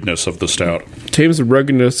ruggedness of the stout. Tames the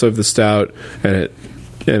ruggedness of the stout, and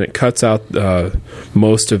it cuts out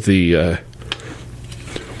most of the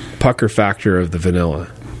pucker factor of the vanilla.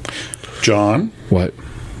 John, what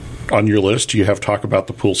on your list? Do you have talk about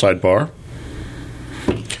the poolside bar?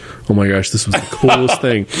 Oh my gosh, this was the coolest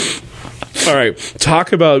thing. All right,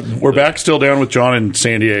 talk about... We're back still down with John in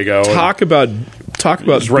San Diego. Talk about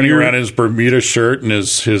he's running around in his Bermuda shirt and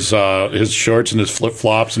his shorts and his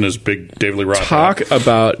flip-flops and his big David Lee Roth Talk hat.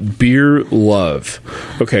 about beer love.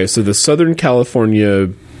 Okay, so the Southern California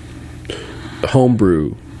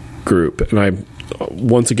homebrew group, and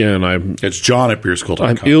it's John at beerschool.com.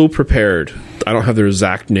 I'm ill-prepared. I don't have their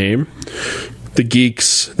exact name.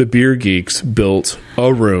 The beer geeks built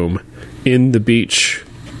a room in the beach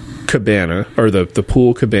cabana, or the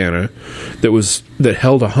pool cabana, that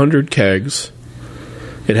held 100 kegs.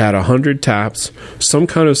 It had 100 taps, some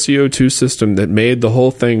kind of CO2 system that made the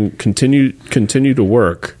whole thing continue to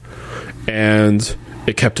work, and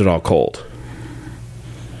it kept it all cold.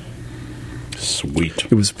 Sweet.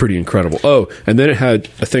 It was pretty incredible. Oh, and then it had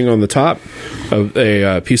a thing on the top, of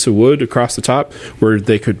a piece of wood across the top, where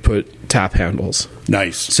they could put tap handles.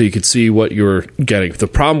 Nice. So you could see what you were getting. The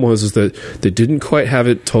problem was that they didn't quite have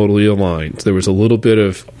it totally aligned. There was a little bit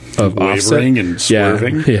of wavering offset. And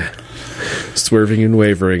swerving. Yeah. Swerving and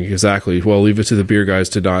wavering, exactly. Well, leave it to the beer guys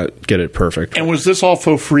to not get it perfect. And was this all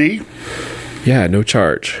for free? Yeah, no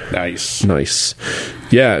charge. Nice.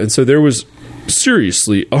 Yeah, and so there was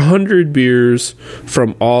seriously 100 beers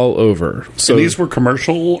from all over. So and these were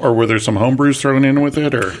commercial, or were there some homebrews thrown in with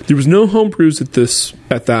it? Or there was no homebrews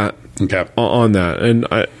at that. Okay. On that,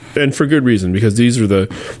 and for good reason, because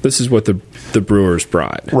this is what the brewers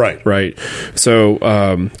brought. Right. So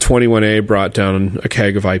 21A brought down a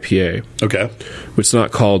keg of IPA. Okay. Which is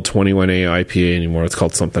not called 21A IPA anymore. It's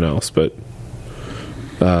called something else. But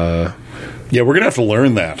yeah, we're gonna have to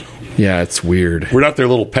learn that. Yeah, it's weird. We're not their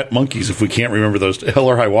little pet monkeys if we can't remember those. Hell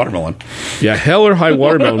or High Watermelon. Yeah, Hell or High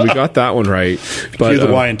Watermelon. We got that one right. But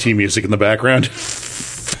the Y&T music in the background.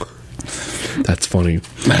 That's funny.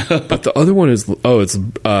 But the other one is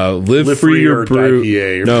live free or brew.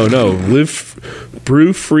 IPA. No,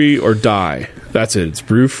 brew free or die. That's it. It's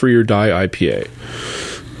brew free or die IPA.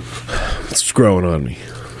 It's growing on me.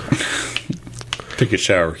 Take a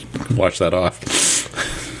shower. Wash that off.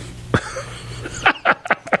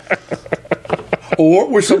 Or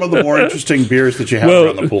what were some of the more interesting beers that you had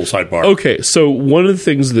around the poolside bar? Okay, so one of the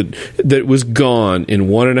things that was gone in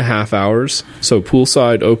 1.5 hours. So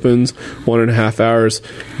poolside opens 1.5 hours.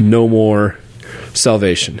 No more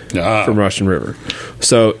Salvation from Russian River.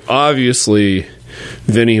 So obviously,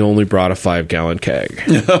 Vinny only brought a 5-gallon keg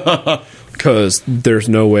because there's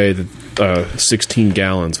no way that 16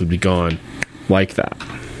 gallons would be gone like that.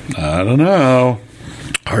 I don't know.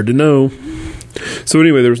 Hard to know. So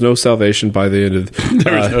anyway, there was no Salvation by the end of...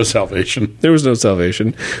 There was no Salvation. There was no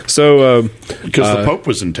Salvation. So... because the Pope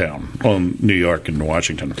was in town on New York and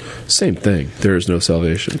Washington. Same thing. There is no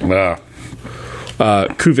Salvation.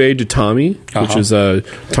 Cuvée de Tommy, which is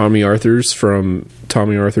Tommy Arthur's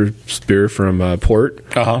beer from Port.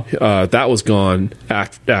 That was gone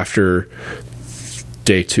after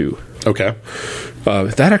day 2. Okay.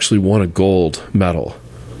 That actually won a gold medal,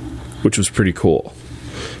 which was pretty cool.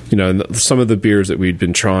 You know, and some of the beers that we'd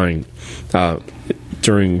been trying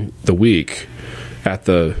during the week at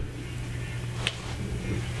the...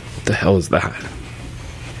 What the hell is that?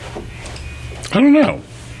 I don't know.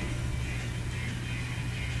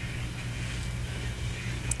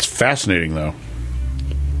 It's fascinating, though.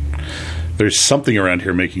 There's something around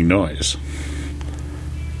here making noise.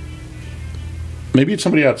 Maybe it's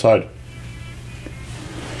somebody outside.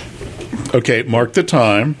 Okay, mark the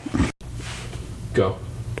time. Go.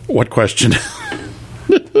 What question?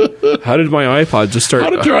 How did my iPod just start? How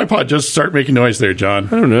did your iPod just start making noise there, John? I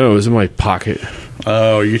don't know. It was in my pocket.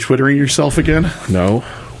 Oh, are you twittering yourself again? No.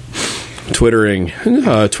 Twittering.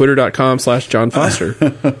 Twitter.com/John Foster.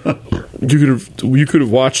 You could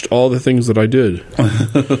have watched all the things that I did.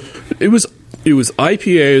 It was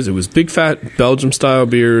IPAs. It was big fat Belgium style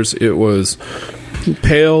beers. It was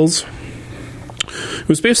pales. It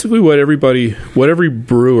was basically what every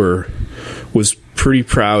brewer was pretty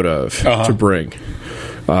proud of to bring.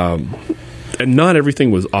 And not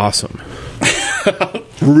everything was awesome.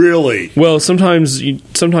 Really? Well, sometimes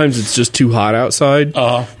it's just too hot outside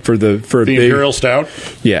for the Imperial Stout.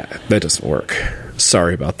 Yeah, that doesn't work.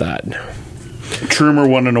 Sorry about that. Trumer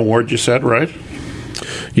won an award. You said, right?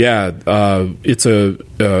 Yeah, it's in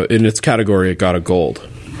its category. It got a gold,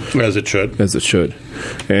 as it should.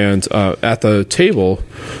 And at the table,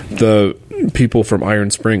 the people from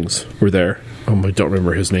Iron Springs were there. I don't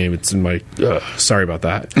remember his name. It's in my... sorry about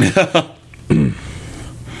that.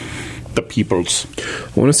 The peoples.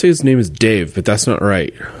 I want to say his name is Dave, but that's not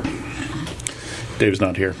right. Dave's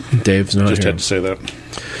not here. Dave's not Just here. had to say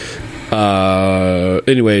that.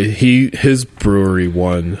 Anyway, his brewery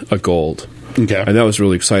won a gold. Okay. And that was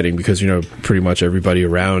really exciting because, pretty much everybody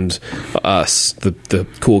around us, the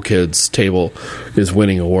cool kids table, is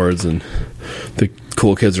winning awards, and the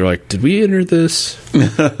cool kids are like, did we enter this?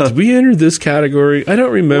 Did we enter this category? I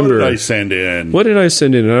don't remember. What did I send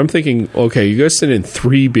in? And I'm thinking, okay, you guys sent in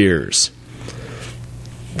 3 beers.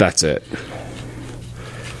 That's it.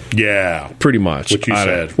 Yeah. Pretty much. What you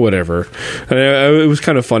said. Whatever. And it was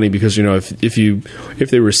kind of funny because, if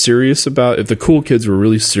they were serious about... If the cool kids were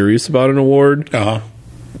really serious about an award,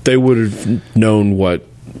 they would have known what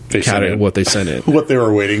they sent in. What they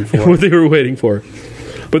were waiting for. What they were waiting for.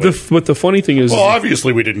 But the funny thing is... Well,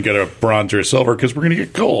 obviously we didn't get a bronze or a silver because we're going to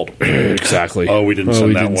get gold. Exactly. Oh, we didn't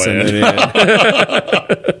send that one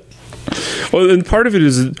in. Well, and part of it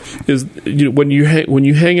is when you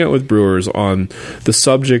hang out with brewers on the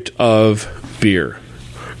subject of beer,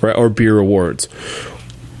 right, or beer awards.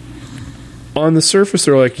 On the surface,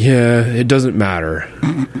 they're like, yeah, it doesn't matter.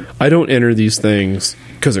 I don't enter these things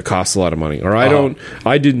because it costs a lot of money, or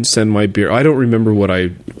I didn't send my beer. I don't remember what I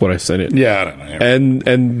sent it. Yeah, I don't know.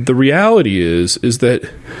 And the reality is that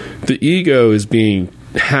the ego is being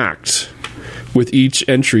hacked with each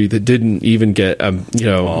entry that didn't even get a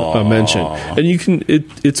mention. And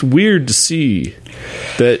it's weird to see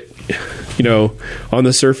that, on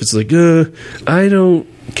the surface, like, I don't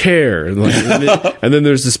care. And then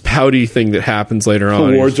there's this pouty thing that happens later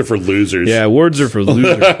on. Awards are for losers. Yeah, awards are for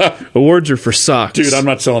losers. Awards are for sucks. Dude, I'm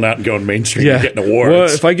not selling out and going mainstream and getting awards. Well,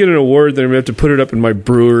 if I get an award, then I'm going to have to put it up in my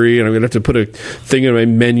brewery, and I'm going to have to put a thing in my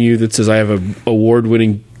menu that says I have an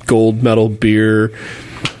award-winning gold medal beer.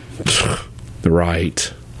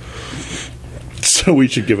 Right. So we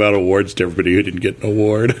should give out awards to everybody who didn't get an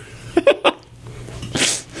award.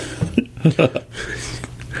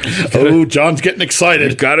 Oh, John's getting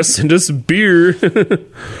excited. You've got to send us a beer.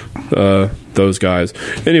 Those guys.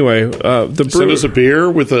 Anyway, send us a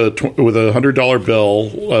beer with a $100 bill,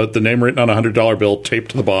 the name written on a $100 bill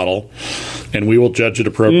taped to the bottle, and we will judge it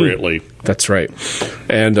appropriately. That's right.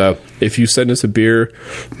 And if you send us a beer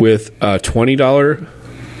with a $20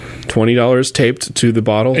 $20 taped to the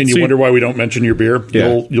bottle. And you wonder why we don't mention your beer?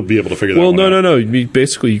 Yeah. You'll be able to figure that well, one out. no.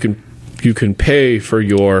 Basically, you can pay for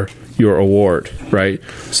your award, right?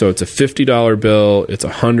 So it's a $50 bill, it's a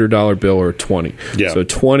 $100 bill, or 20. Yeah. So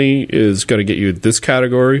 20 is going to get you this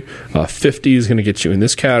category, 50 is going to get you in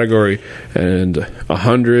this category, and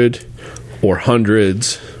 100 or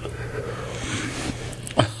hundreds.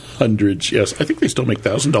 Hundreds, yes. I think they still make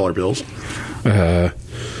 $1,000 bills.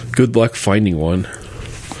 Good luck finding one.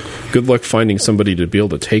 Good luck finding somebody to be able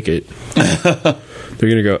to take it. They're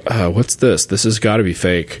going to go, what's this? This has got to be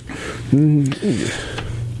fake.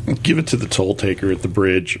 Give it to the toll taker at the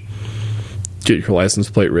bridge. Get your license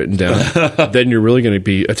plate written down. Then you're really going to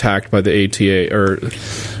be attacked by the ATA, or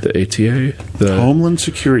the ATA? The Homeland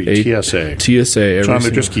Security, TSA. TSA. John,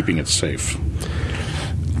 they're just keeping it safe.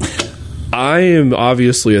 I am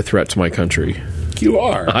obviously a threat to my country. You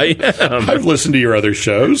are. I am. I've listened to your other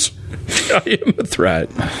shows. I am a threat,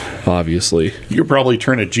 obviously. You probably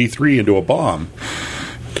turn a G3 into a bomb.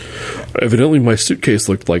 Evidently, my suitcase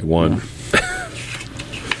looked like one.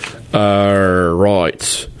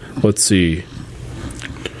 Right. Let's see.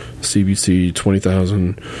 CBC,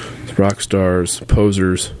 20,000. Rock stars,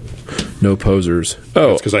 posers. No posers.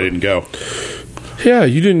 Oh. That's because I didn't go. Yeah,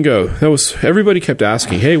 you didn't go. That was everybody kept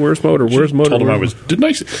asking, "Hey, where's Motor? Where's Motor?" Told him I was. Didn't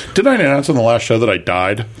I announce on the last show that I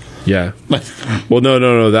died? Yeah. Well,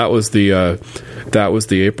 no. That was the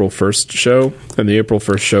April 1st show, and the April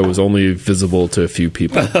 1st show was only visible to a few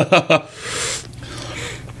people. That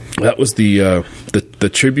was the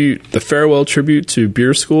tribute, the farewell tribute to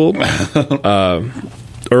Beer School.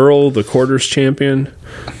 Earl, the quarters champion,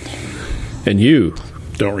 and you.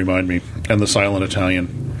 Don't remind me. And the silent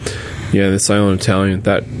Italian. Yeah, the silent Italian.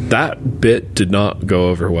 That bit did not go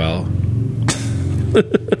over well.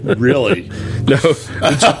 Really? No.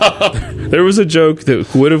 There was a joke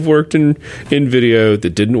that would have worked in video that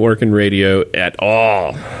didn't work in radio at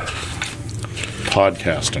all.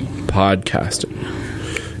 Podcasting,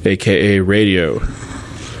 a.k.a. radio.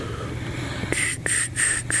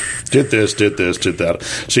 Did this, did that.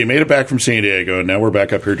 So you made it back from San Diego, and now we're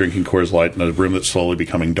back up here drinking Coors Light in a room that's slowly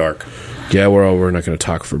becoming dark. Yeah, we're not going to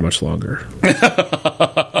talk for much longer.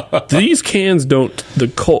 These cans don't.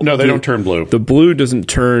 No, they don't turn blue. The blue doesn't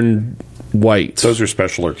turn white. Those are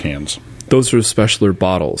specialer cans. Those are specialer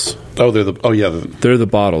bottles. Oh, they're the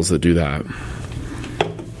bottles that do that.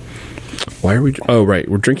 Why are we? Oh, right.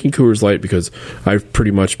 We're drinking Coors Light because I've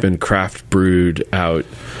pretty much been craft brewed out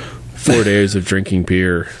 4 days of drinking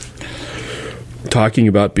beer, talking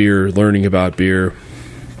about beer, learning about beer.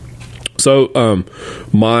 So,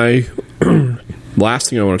 my last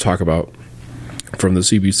thing I want to talk about from the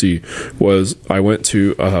CBC was I went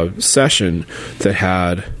to a session that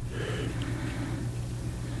had,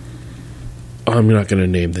 I'm not going to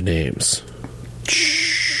name the names.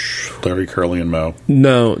 Larry, Curly, and Moe.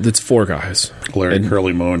 No, that's four guys. Larry,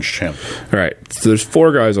 Curly, Moe, and Champ. All right. So there's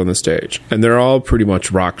four guys on the stage, and they're all pretty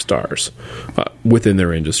much rock stars within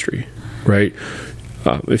their industry, right?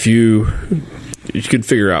 If you could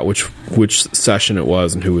figure out which session it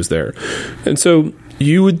was and who was there. And so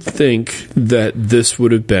you would think that this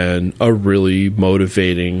would have been a really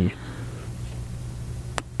motivating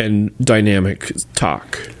and dynamic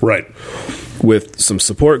talk. Right. With some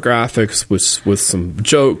support graphics, with some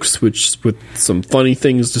jokes, with some funny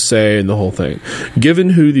things to say, and the whole thing,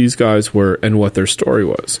 given who these guys were and what their story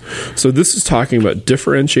was. So this is talking about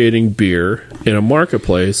differentiating beer in a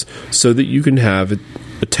marketplace so that you can have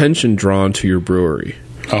attention drawn to your brewery.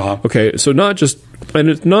 Uh-huh. Okay, so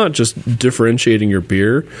it's not just differentiating your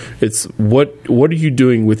beer, it's what are you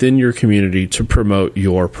doing within your community to promote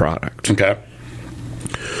your product. Okay.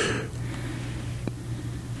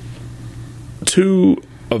 Two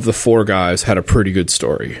of the four guys had a pretty good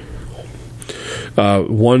story.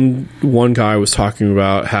 One guy was talking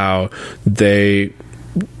about how they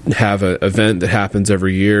have an event that happens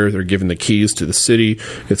every year. They're given the keys to the city.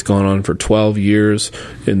 It's gone on for 12 years.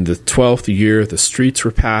 In the 12th year, the streets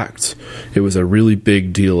were packed. It was a really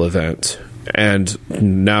big deal event. And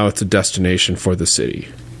now it's a destination for the city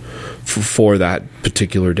for that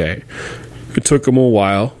particular day. It took them a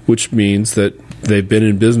while, which means that they've been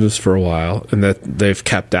in business for a while and that they've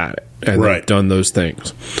kept at it and right. They've done those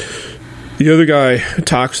things. The other guy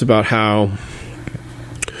talks about how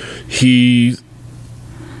he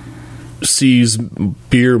sees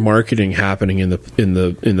beer marketing happening in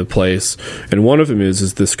the place, and one of them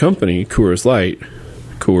is this company Coors Light.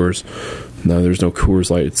 Coors. No, there's no Coors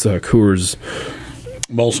Light. It's Coors.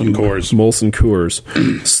 Molson Coors. Molson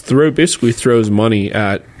Coors. Basically throws money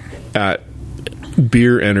at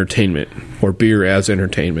beer entertainment. or beer as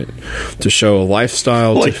entertainment to show a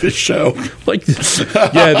lifestyle. Like this show.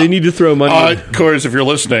 Yeah, they need to throw money. Coors, if you're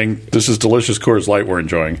listening, this is delicious Coors Light we're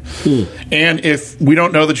enjoying. And if we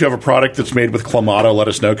don't know that you have a product that's made with Clamato, let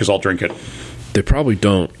us know because I'll drink it. They probably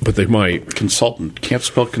don't, but they might. Consultant. Can't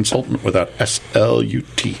spell consultant without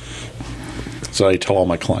S-L-U-T. So I tell all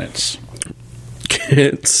my clients.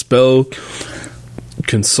 Can't spell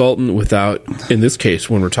consultant without, in this case,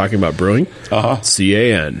 when we're talking about brewing,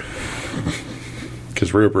 C-A-N.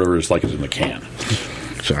 Because real brewers like it in the can.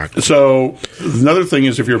 Exactly. So another thing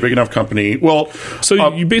is if you're a big enough company, you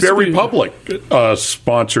basically, Bear Republic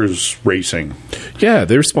sponsors racing. Yeah,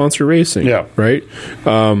 they sponsor racing. Yeah. Right?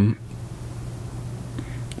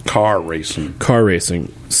 Car racing.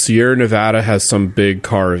 Sierra Nevada has some big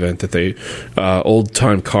car event that they, old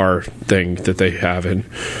time car thing that they have in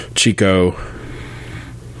Chico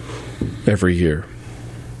every year.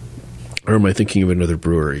 Or am I thinking of another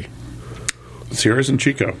brewery? Sierra's in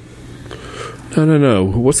Chico. No.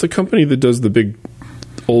 What's the company that does the big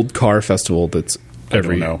old car festival that's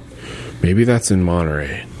every year? I don't know. Maybe that's in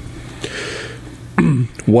Monterey.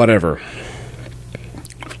 Whatever.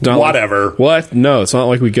 Whatever. What? No, it's not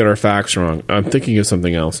like we get our facts wrong. I'm thinking of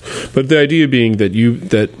something else. But the idea being that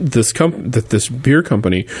this beer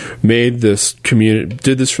company made this community,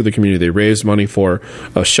 did this for the community. They raised money for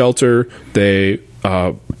a shelter. They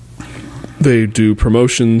do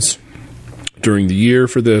promotions during the year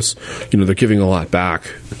for this. They're giving a lot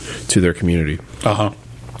back to their community.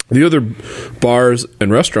 The other bars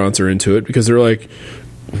and restaurants are into it because they're like,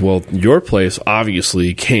 well, your place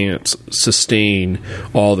obviously can't sustain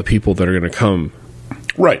all the people that are going to come.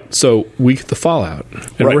 Right. So we get the fallout,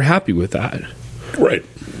 and we're happy with that. Right.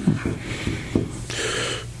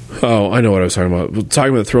 Oh, I know what I was talking about. We're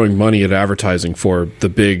talking about throwing money at advertising for the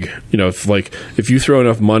big, if you throw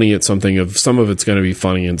enough money at something, some of it's going to be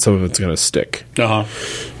funny and some of it's going to stick.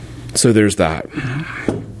 So there's that.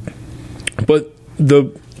 But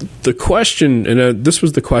the question, and this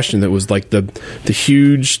was the question that was like the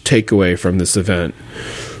huge takeaway from this event,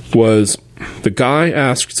 was the guy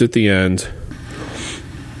asks at the end,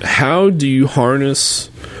 how do you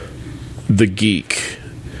harness the geek,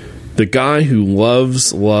 the guy who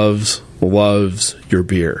loves your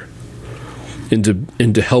beer,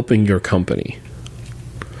 into helping your company?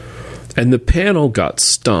 And the panel got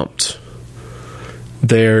stumped.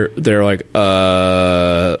 They're like,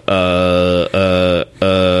 they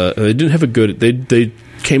didn't have a good, they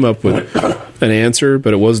came up with an answer,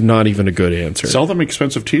 but it was not even a good answer. Sell them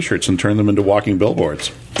expensive t-shirts and turn them into walking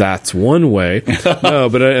billboards. That's one way. No,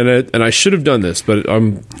 but I should have done this, but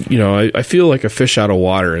I feel like a fish out of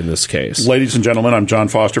water in this case. Ladies and gentlemen, I'm John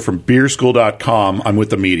Foster from beerschool.com. I'm with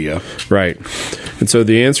the media. Right. And so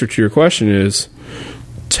the answer to your question is,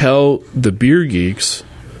 tell the beer geeks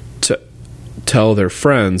to tell their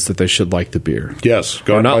friends that they should like the beer. Yes,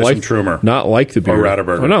 go and buy some Trumer. Not like the beer. Or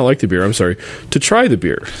Rataburger. Or not like the beer, I'm sorry. To try the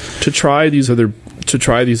beer. To try these other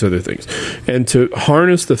things. And to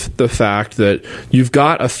harness the fact that you've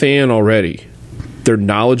got a fan already. They're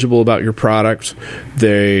knowledgeable about your product.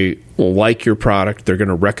 They like your product. They're going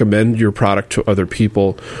to recommend your product to other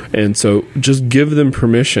people. And so just give them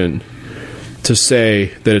permission to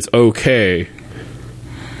say that it's okay,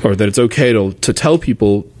 or that it's okay to tell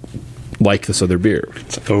people like this other beer.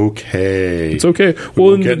 It's okay. It's okay.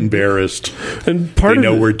 We'll get embarrassed. And they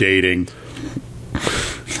know we're dating.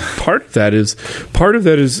 Part of that is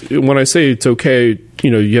when I say it's okay,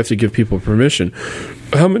 you have to give people permission.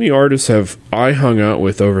 How many artists have I hung out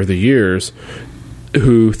with over the years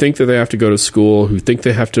who think that they have to go to school, who think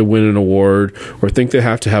they have to win an award, or think they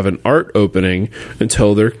have to have an art opening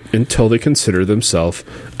until they consider themselves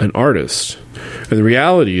an artist? And the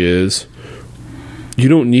reality is, you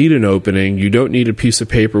don't need an opening. You don't need a piece of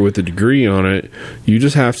paper with a degree on it. You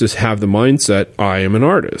just have to have the mindset, I am an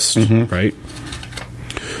artist, right?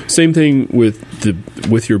 Same thing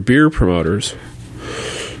with your beer promoters.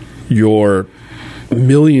 Your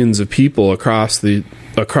millions of people across the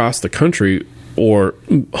country, or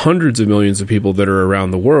hundreds of millions of people that are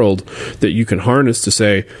around the world, that you can harness to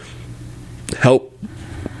say, help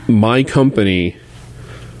my company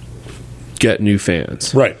get new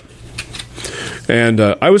fans. Right. And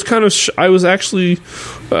I wasn't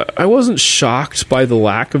shocked by the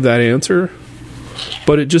lack of that answer,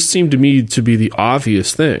 but it just seemed to me to be the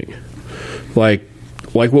obvious thing. Like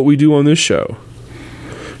what we do on this show.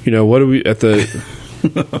 What do we at the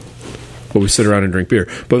well, we sit around and drink beer.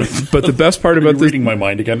 But the best part about reading my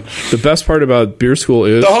mind again. The best part about Beer School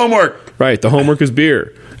is the homework. Right, the homework is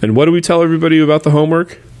beer. And what do we tell everybody about the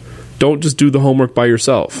homework? Don't just do the homework by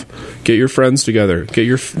yourself. Get your friends together. Get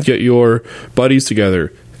your buddies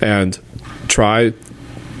together. and try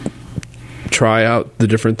out the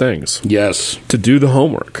different things. Yes. To do the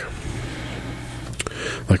homework.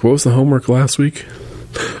 Like, what was the homework last week?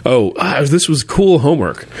 Oh, this was cool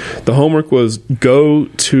homework. The homework was go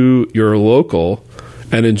to your local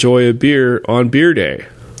and enjoy a beer on beer day.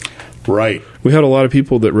 Right. We had a lot of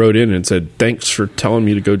people that wrote in and said, thanks for telling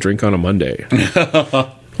me to go drink on a Monday.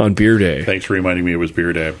 On beer day. Thanks for reminding me it was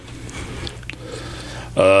beer day.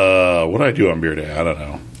 What do I do on beer day? I don't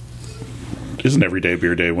know. Isn't every day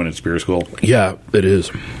beer day when it's beer school? Yeah, it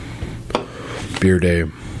is. Beer day.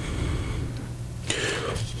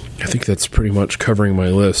 I think that's pretty much covering my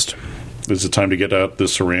list. Is it time to get out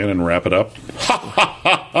this saran and wrap it up? Ha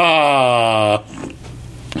ha ha!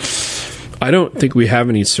 I don't think we have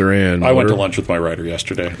any saran. I went to lunch with my writer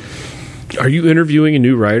yesterday. Are you interviewing a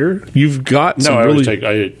new writer? You've got some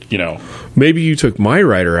maybe you took my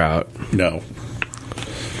writer out. No.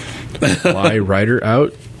 My writer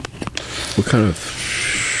out? What kind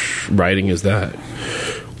of writing is that?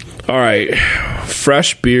 All right.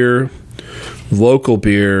 Fresh beer. Local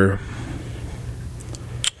beer.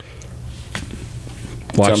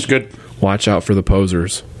 Sounds good. Watch out for the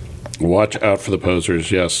posers. Watch out for the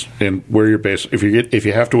posers, yes. And wear your if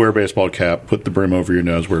you have to wear a baseball cap, put the brim over your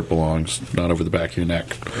nose where it belongs, not over the back of your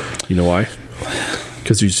neck. You know why?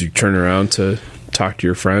 Because you turn around to talk to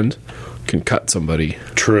your friend, can cut somebody.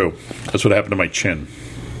 True. That's what happened to my chin.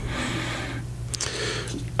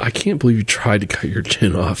 I can't believe you tried to cut your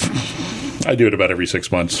chin off. I do it about every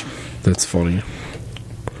 6 months. That's funny.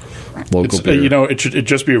 Local beer. It should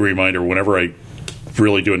just be a reminder whenever I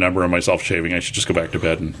really do a number on myself shaving, I should just go back to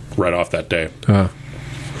bed and right off that day.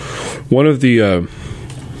 One of the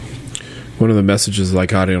messages I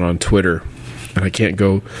got in on Twitter, and I can't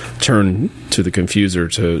go turn to the Confuser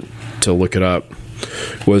to look it up,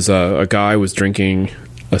 was a guy was drinking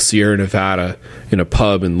a Sierra Nevada in a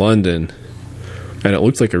pub in London, and it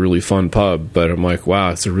looked like a really fun pub, but I'm like,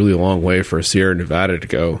 wow, it's a really long way for a Sierra Nevada to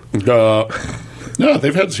go. No,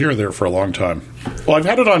 they've had Sierra there for a long time. Well, I've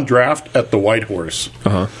had it on draft at the White Horse,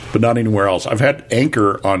 but not anywhere else. I've had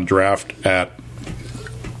Anchor on draft at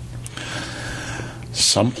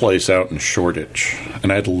someplace out in Shoreditch,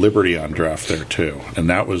 and I had Liberty on draft there too. And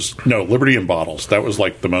that was Liberty in bottles. That was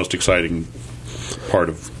like the most exciting part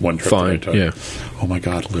of one trip that I took. Yeah. Oh my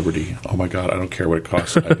God, Liberty! Oh my God, I don't care what it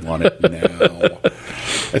costs. I want it now.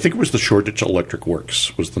 I think it was the Shoreditch Electric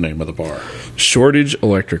Works was the name of the bar. Shoreditch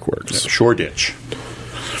Electric Works. Yeah, Shoreditch.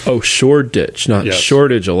 Oh, Shoreditch, not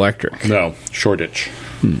Shoreditch Electric. No, Shoreditch.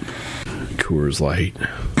 Coors Light.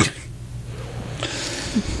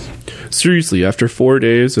 Seriously, after 4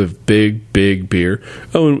 days of big beer.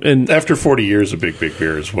 Oh, and after 40 years of big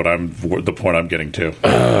beer is the point I'm getting to.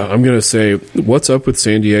 I'm going to say, what's up with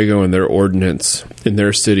San Diego and their ordinance in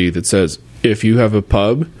their city that says if you have a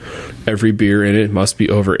pub, every beer in it must be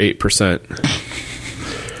over 8%.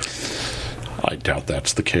 I doubt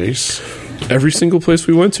that's the case. Every single place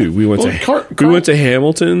we went to. We went to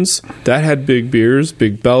Hamilton's. That had big beers,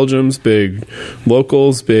 big Belgiums, big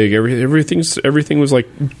locals, big everything was like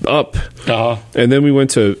up. And then we went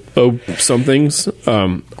to O'Brien's.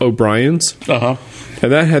 And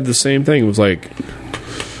that had the same thing. It was like,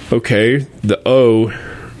 okay, the O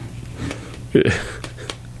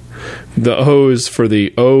is for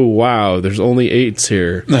the wow, there's only 8s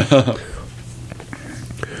here.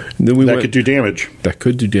 Then could do damage. That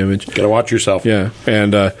could do damage. Got to watch yourself. Yeah.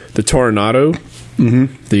 And the Toronado,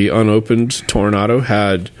 the unopened Toronado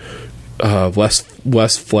had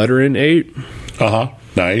West Fletiron 8.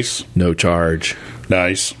 Nice. No charge.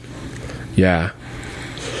 Nice. Yeah.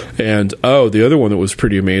 And the other one that was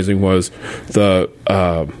pretty amazing was the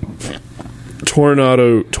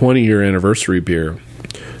Toronado 20-year anniversary beer,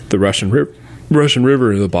 the Russian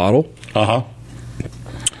River in the bottle.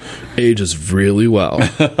 Ages really well.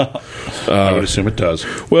 I would assume it does.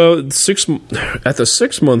 Well, at the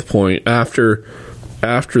 6 month point after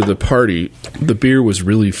the party, the beer was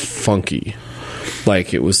really funky,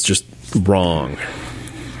 like it was just wrong,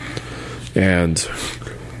 and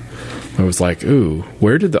I was like, "Ooh,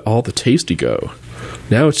 where did all the tasty go?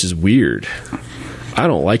 Now it's just weird. I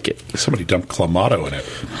don't like it." Somebody dumped Clamato in it.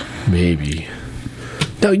 Maybe.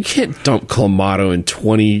 No, you can't dump Clamato in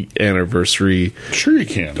 20 anniversary. Sure you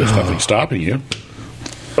can. There's nothing stopping you.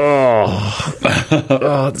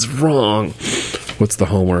 It's wrong. What's the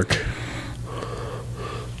homework?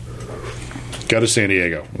 Go to San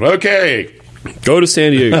Diego. Okay. Go to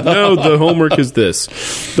San Diego. No, the homework is this.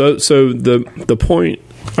 So the point,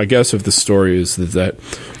 I guess, of the story is that,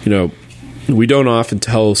 we don't often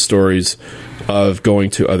tell stories of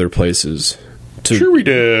going to other places. Sure we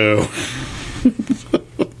do.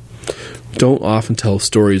 don't often tell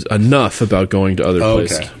stories enough about going to other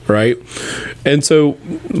places, right? And so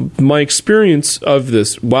my experience of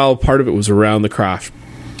this, while part of it was around the craft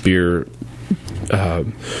beer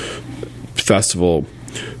festival,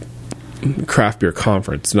 craft beer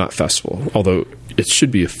conference, not festival, although it should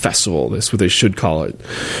be a festival. That's what they should call it.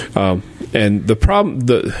 And the problem,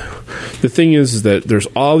 the thing is that there's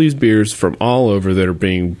all these beers from all over that are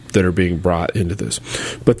being brought into this.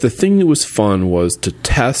 But the thing that was fun was to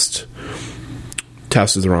test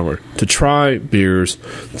is the wrong word, to try beers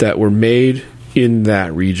that were made in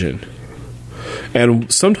that region. And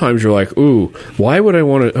sometimes you're like, ooh, why would I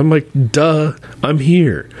want to? I'm like, duh, I'm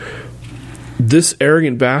here. This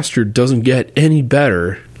arrogant bastard doesn't get any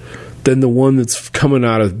better than the one that's coming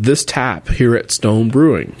out of this tap here at Stone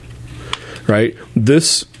Brewing, right?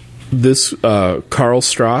 This Karl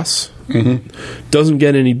Strauss doesn't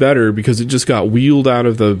get any better because it just got wheeled out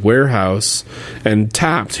of the warehouse and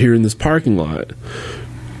tapped here in this parking lot.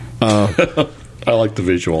 I like the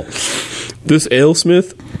visual. This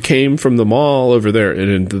AleSmith came from the mall over there,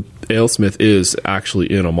 and the AleSmith is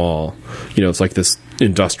actually in a mall. You know, it's like this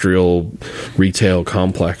industrial retail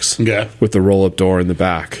complex with the roll-up door in the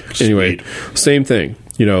back. Sweet. Anyway, same thing.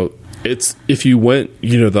 You know, it's if you went,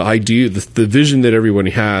 you know, the idea, the vision that everybody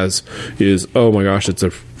has is, oh my gosh, it's a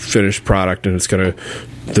finished product and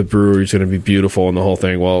the brewery's going to be beautiful and the whole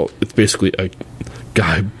thing. Well, it's basically a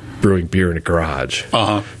guy brewing beer in a garage.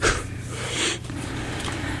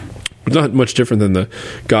 Not much different than the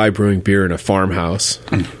guy brewing beer in a farmhouse.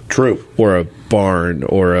 True. Or a barn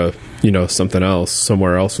or a, you know, something else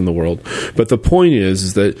somewhere else in the world. But the point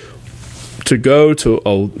is that to go to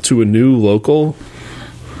a new local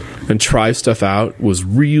and try stuff out was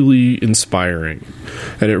really inspiring.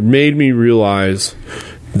 And it made me realize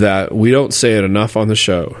that we don't say it enough on the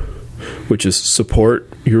show, which is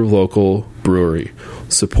support your local brewery.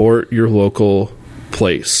 Support your local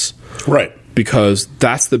place. Right. Because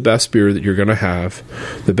that's the best beer that you're going to have,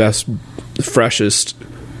 the best, freshest,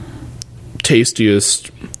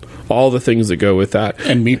 tastiest, all the things that go with that.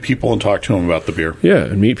 And meet people and talk to them about the beer. Yeah,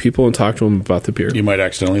 and meet people and talk to them about the beer. You might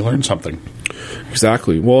accidentally learn something.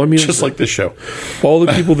 Exactly. Well, I mean, just like this show. All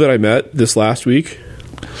the people that I met this last week,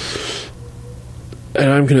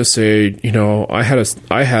 and I'm going to say, you know, I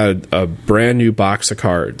had a brand new box of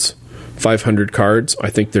cards, 500 cards. I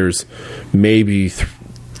think there's maybe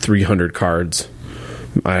 300 cards.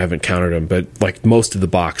 I haven't counted them, but like most of the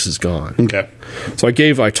box is gone. Okay. So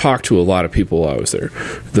I talked to a lot of people while I was there.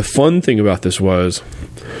 The fun thing about this was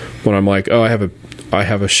when I'm like, oh, I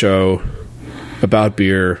have a show about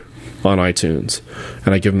beer on iTunes,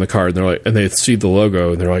 and I give them the card, and they're like, and they see the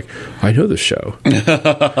logo, and they're like, I know this show.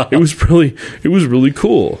 It was really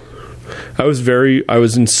cool. I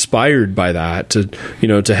was inspired by that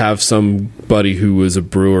to have somebody who was a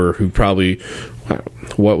brewer who probably,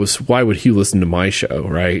 why would he listen to my show,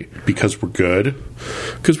 right? Because we're good.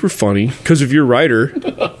 Because we're funny. Because of your writer,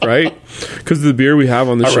 right? Because of the beer we have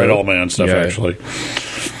on the show. I write all my own stuff, actually.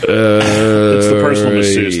 It's the personal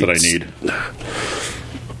masseuse that I need.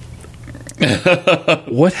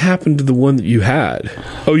 What happened to the one that you had?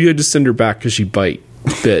 Oh, you had to send her back because she bit.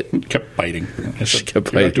 Kept biting. She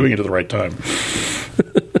kept biting. You're not doing it at the right time.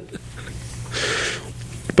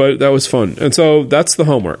 But that was fun. And so that's the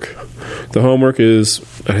homework. The homework is,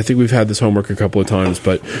 and I think we've had this homework a couple of times,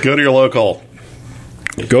 but go to your local.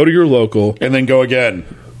 Go to your local. And then go again.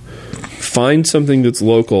 Find something that's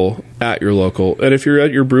local at your local. And if you're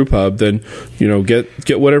at your brew pub, then, you know,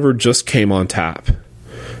 get whatever just came on tap.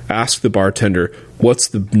 Ask the bartender, what's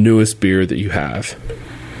the newest beer that you have?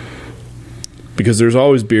 Because there's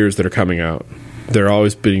always beers that are coming out. They're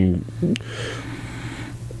always being,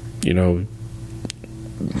 you know,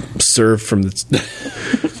 served from the...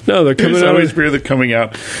 No, they're coming out. There's always beer that's coming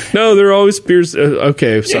out. No, they're always beers...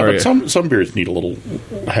 okay, sorry. Yeah, but some beers need a little...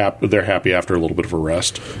 they're happy after a little bit of a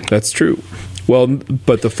rest. That's true. Well,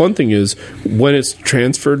 but the fun thing is when it's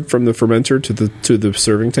transferred from the fermenter to the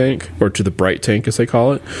serving tank, or to the bright tank as they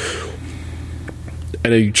call it,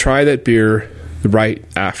 and you try that beer right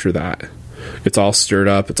after that. It's all stirred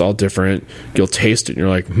up. It's all different. You'll taste it and you're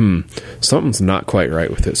like, something's not quite right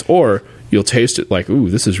with this. Or you'll taste it like, ooh,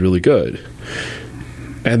 this is really good.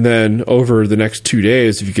 And then over the next 2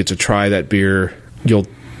 days, if you get to try that beer, you'll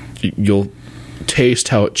taste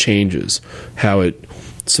how it changes, how it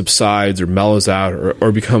subsides or mellows out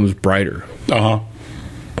or becomes brighter.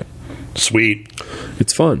 Sweet.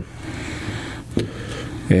 It's fun.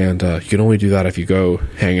 And you can only do that if you go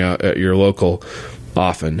hang out at your local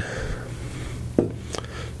often.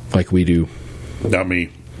 Like we do. Not me.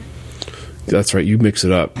 That's right. You mix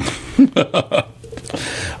it up.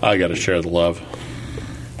 I got to share the love.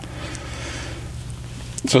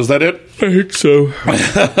 So is that it? I think so.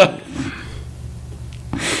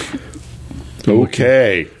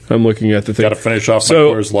 Okay. I'm looking at the thing. Got to finish off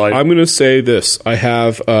So my Coors Light. I'm going to say this. I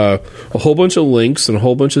have a whole bunch of links and a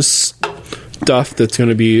whole bunch of stuff that's going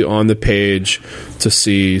to be on the page to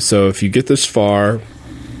see. So if you get this far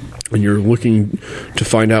and you're looking to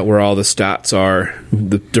find out where all the stats are,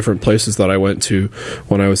 the different places that I went to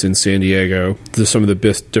when I was in San Diego, some of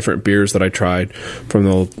the different beers that I tried from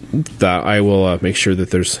that, I will make sure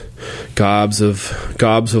that there's gobs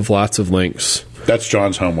of lots of links. That's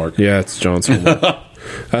John's homework. Yeah, it's John's homework.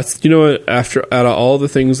 That's, you know what, out of all the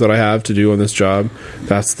things that I have to do on this job,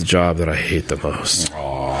 that's the job that I hate the most.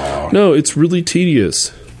 Aww. No, it's really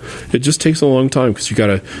tedious. It just takes a long time because you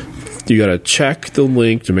gotta check the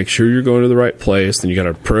link to make sure you're going to the right place. Then you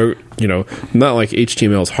gotta not like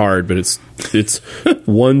HTML is hard, but it's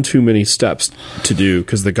one too many steps to do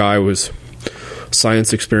because the guy was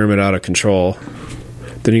science experiment out of control.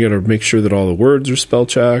 Then you gotta make sure that all the words are spell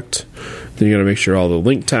checked. Then you gotta make sure all the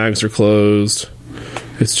link tags are closed.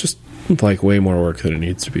 It's just like way more work than it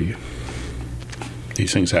needs to be.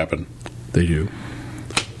 These things happen. They do.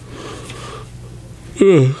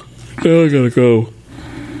 Ugh, now I gotta go.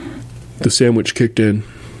 The sandwich kicked in.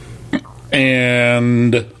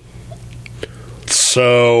 And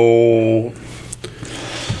so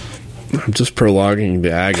I'm just prolonging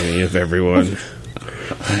the agony of everyone.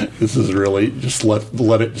 this is really just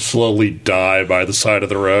let it slowly die by the side of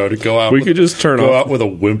the road. We could just turn go off. out with a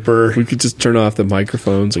whimper. We could just turn off the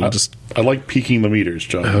microphones and just. I like peaking the meters,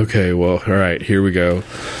 John. Okay, well, all right, here we go.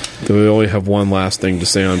 Then we only have one last thing to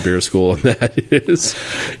say on Beer School, and that is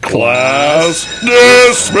class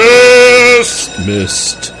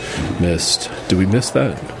dismissed. Missed. Did we miss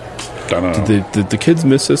that? Don't know. Did the kids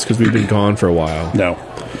miss us because we've been gone for a while? No.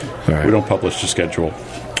 All right. We don't publish the schedule.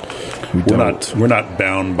 We're not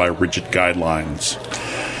bound by rigid guidelines.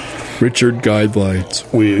 Richard Guidelines.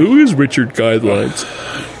 Who Who is Richard Guidelines?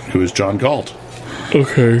 Who is John Galt?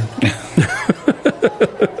 Okay.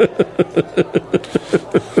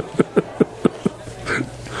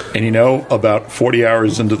 And about 40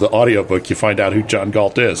 hours into the audiobook, you find out who John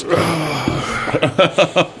Galt is.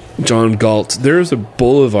 John Galt. There's a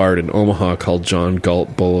boulevard in Omaha called John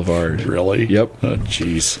Galt Boulevard. Really? Yep. Oh,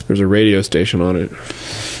 jeez. There's a radio station on it.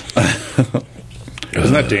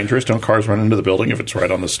 Isn't that dangerous? Don't cars run into the building if it's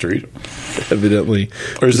right on the street? Evidently.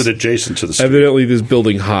 Or is it adjacent to the street? Evidently, this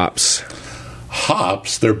building hops.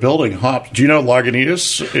 Hops? They're building hops. Do you know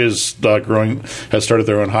Lagunitas has started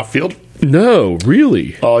their own hop field? No,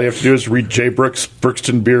 really? All you have to do is read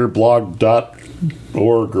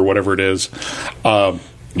brixtonbeerblog.org or whatever it is.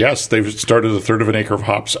 Yes, they've started a third of an acre of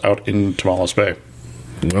hops out in Tamales Bay.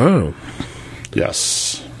 Wow.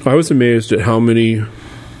 Yes. I was amazed at how many...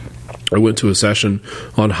 I went to a session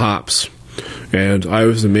on hops, and I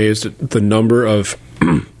was amazed at the number of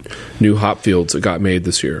new hop fields that got made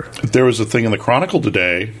this year. There was a thing in the Chronicle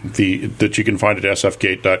today that you can find at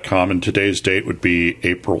sfgate.com, and today's date would be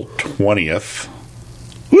April 20th.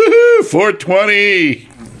 Woohoo! 420!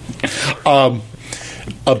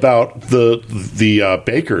 About the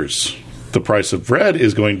bakers. The price of bread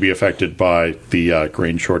is going to be affected by the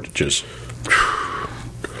grain shortages.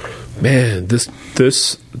 Man, this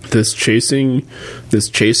chasing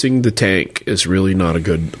the tank is really not a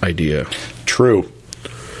good idea. True.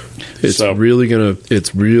 It's really gonna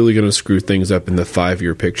screw things up in the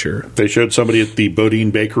 5-year picture. They showed somebody at the Bodine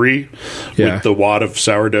Bakery with the wad of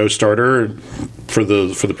sourdough starter for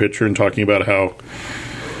the picture and talking about how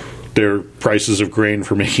their prices of grain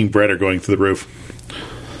for making bread are going through the roof.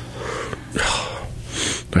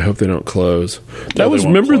 I hope they don't close.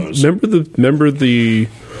 Remember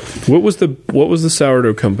what was the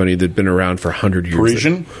sourdough company that'd been around for 100 years?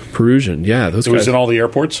 Parisian, yeah. Those guys was in all the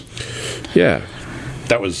airports? Yeah.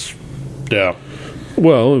 That was, yeah.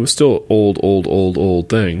 Well, it was still old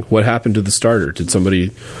thing. What happened to the starter? Did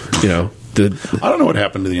somebody, I don't know what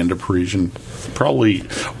happened to the end of Parisian. Probably,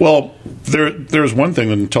 well, there's one thing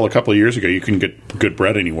that until a couple of years ago you couldn't get good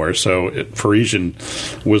bread anywhere, so Parisian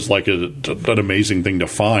was like an amazing thing to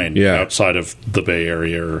find outside of the Bay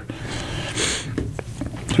Area.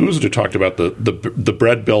 Who was it who talked about the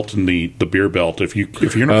bread belt and the beer belt? If you're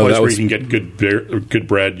in a place where you can get good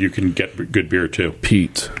bread, you can get good beer too.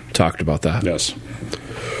 Pete talked about that. Yes.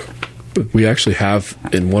 We actually have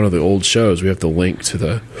in one of the old shows. We have the link to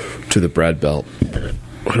the bread belt.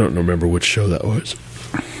 I don't remember which show that was.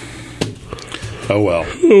 Oh well.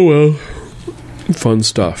 Fun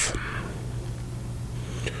stuff.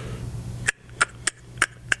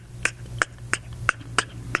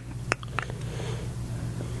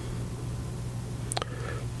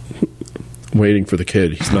 I'm waiting for the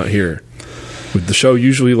kid. He's not here. The show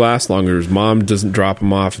usually lasts longer. His mom doesn't drop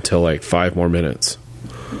him off until like 5 more minutes.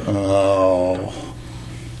 Oh,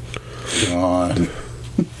 God.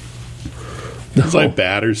 Was I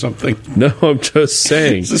bad or something? No, I'm just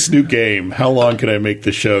saying. It's this new game. How long can I make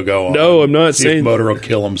the show go on? No, I'm not See saying. if Motor will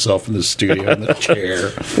kill himself in the studio in the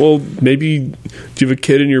chair. Well, maybe, do you have a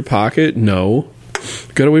kid in your pocket? No.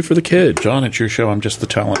 Gotta wait for the kid. John, it's your show. I'm just the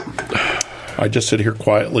talent. I just sit here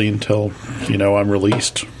quietly until, I'm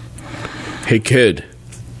released. Hey, kid.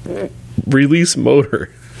 Release Motor.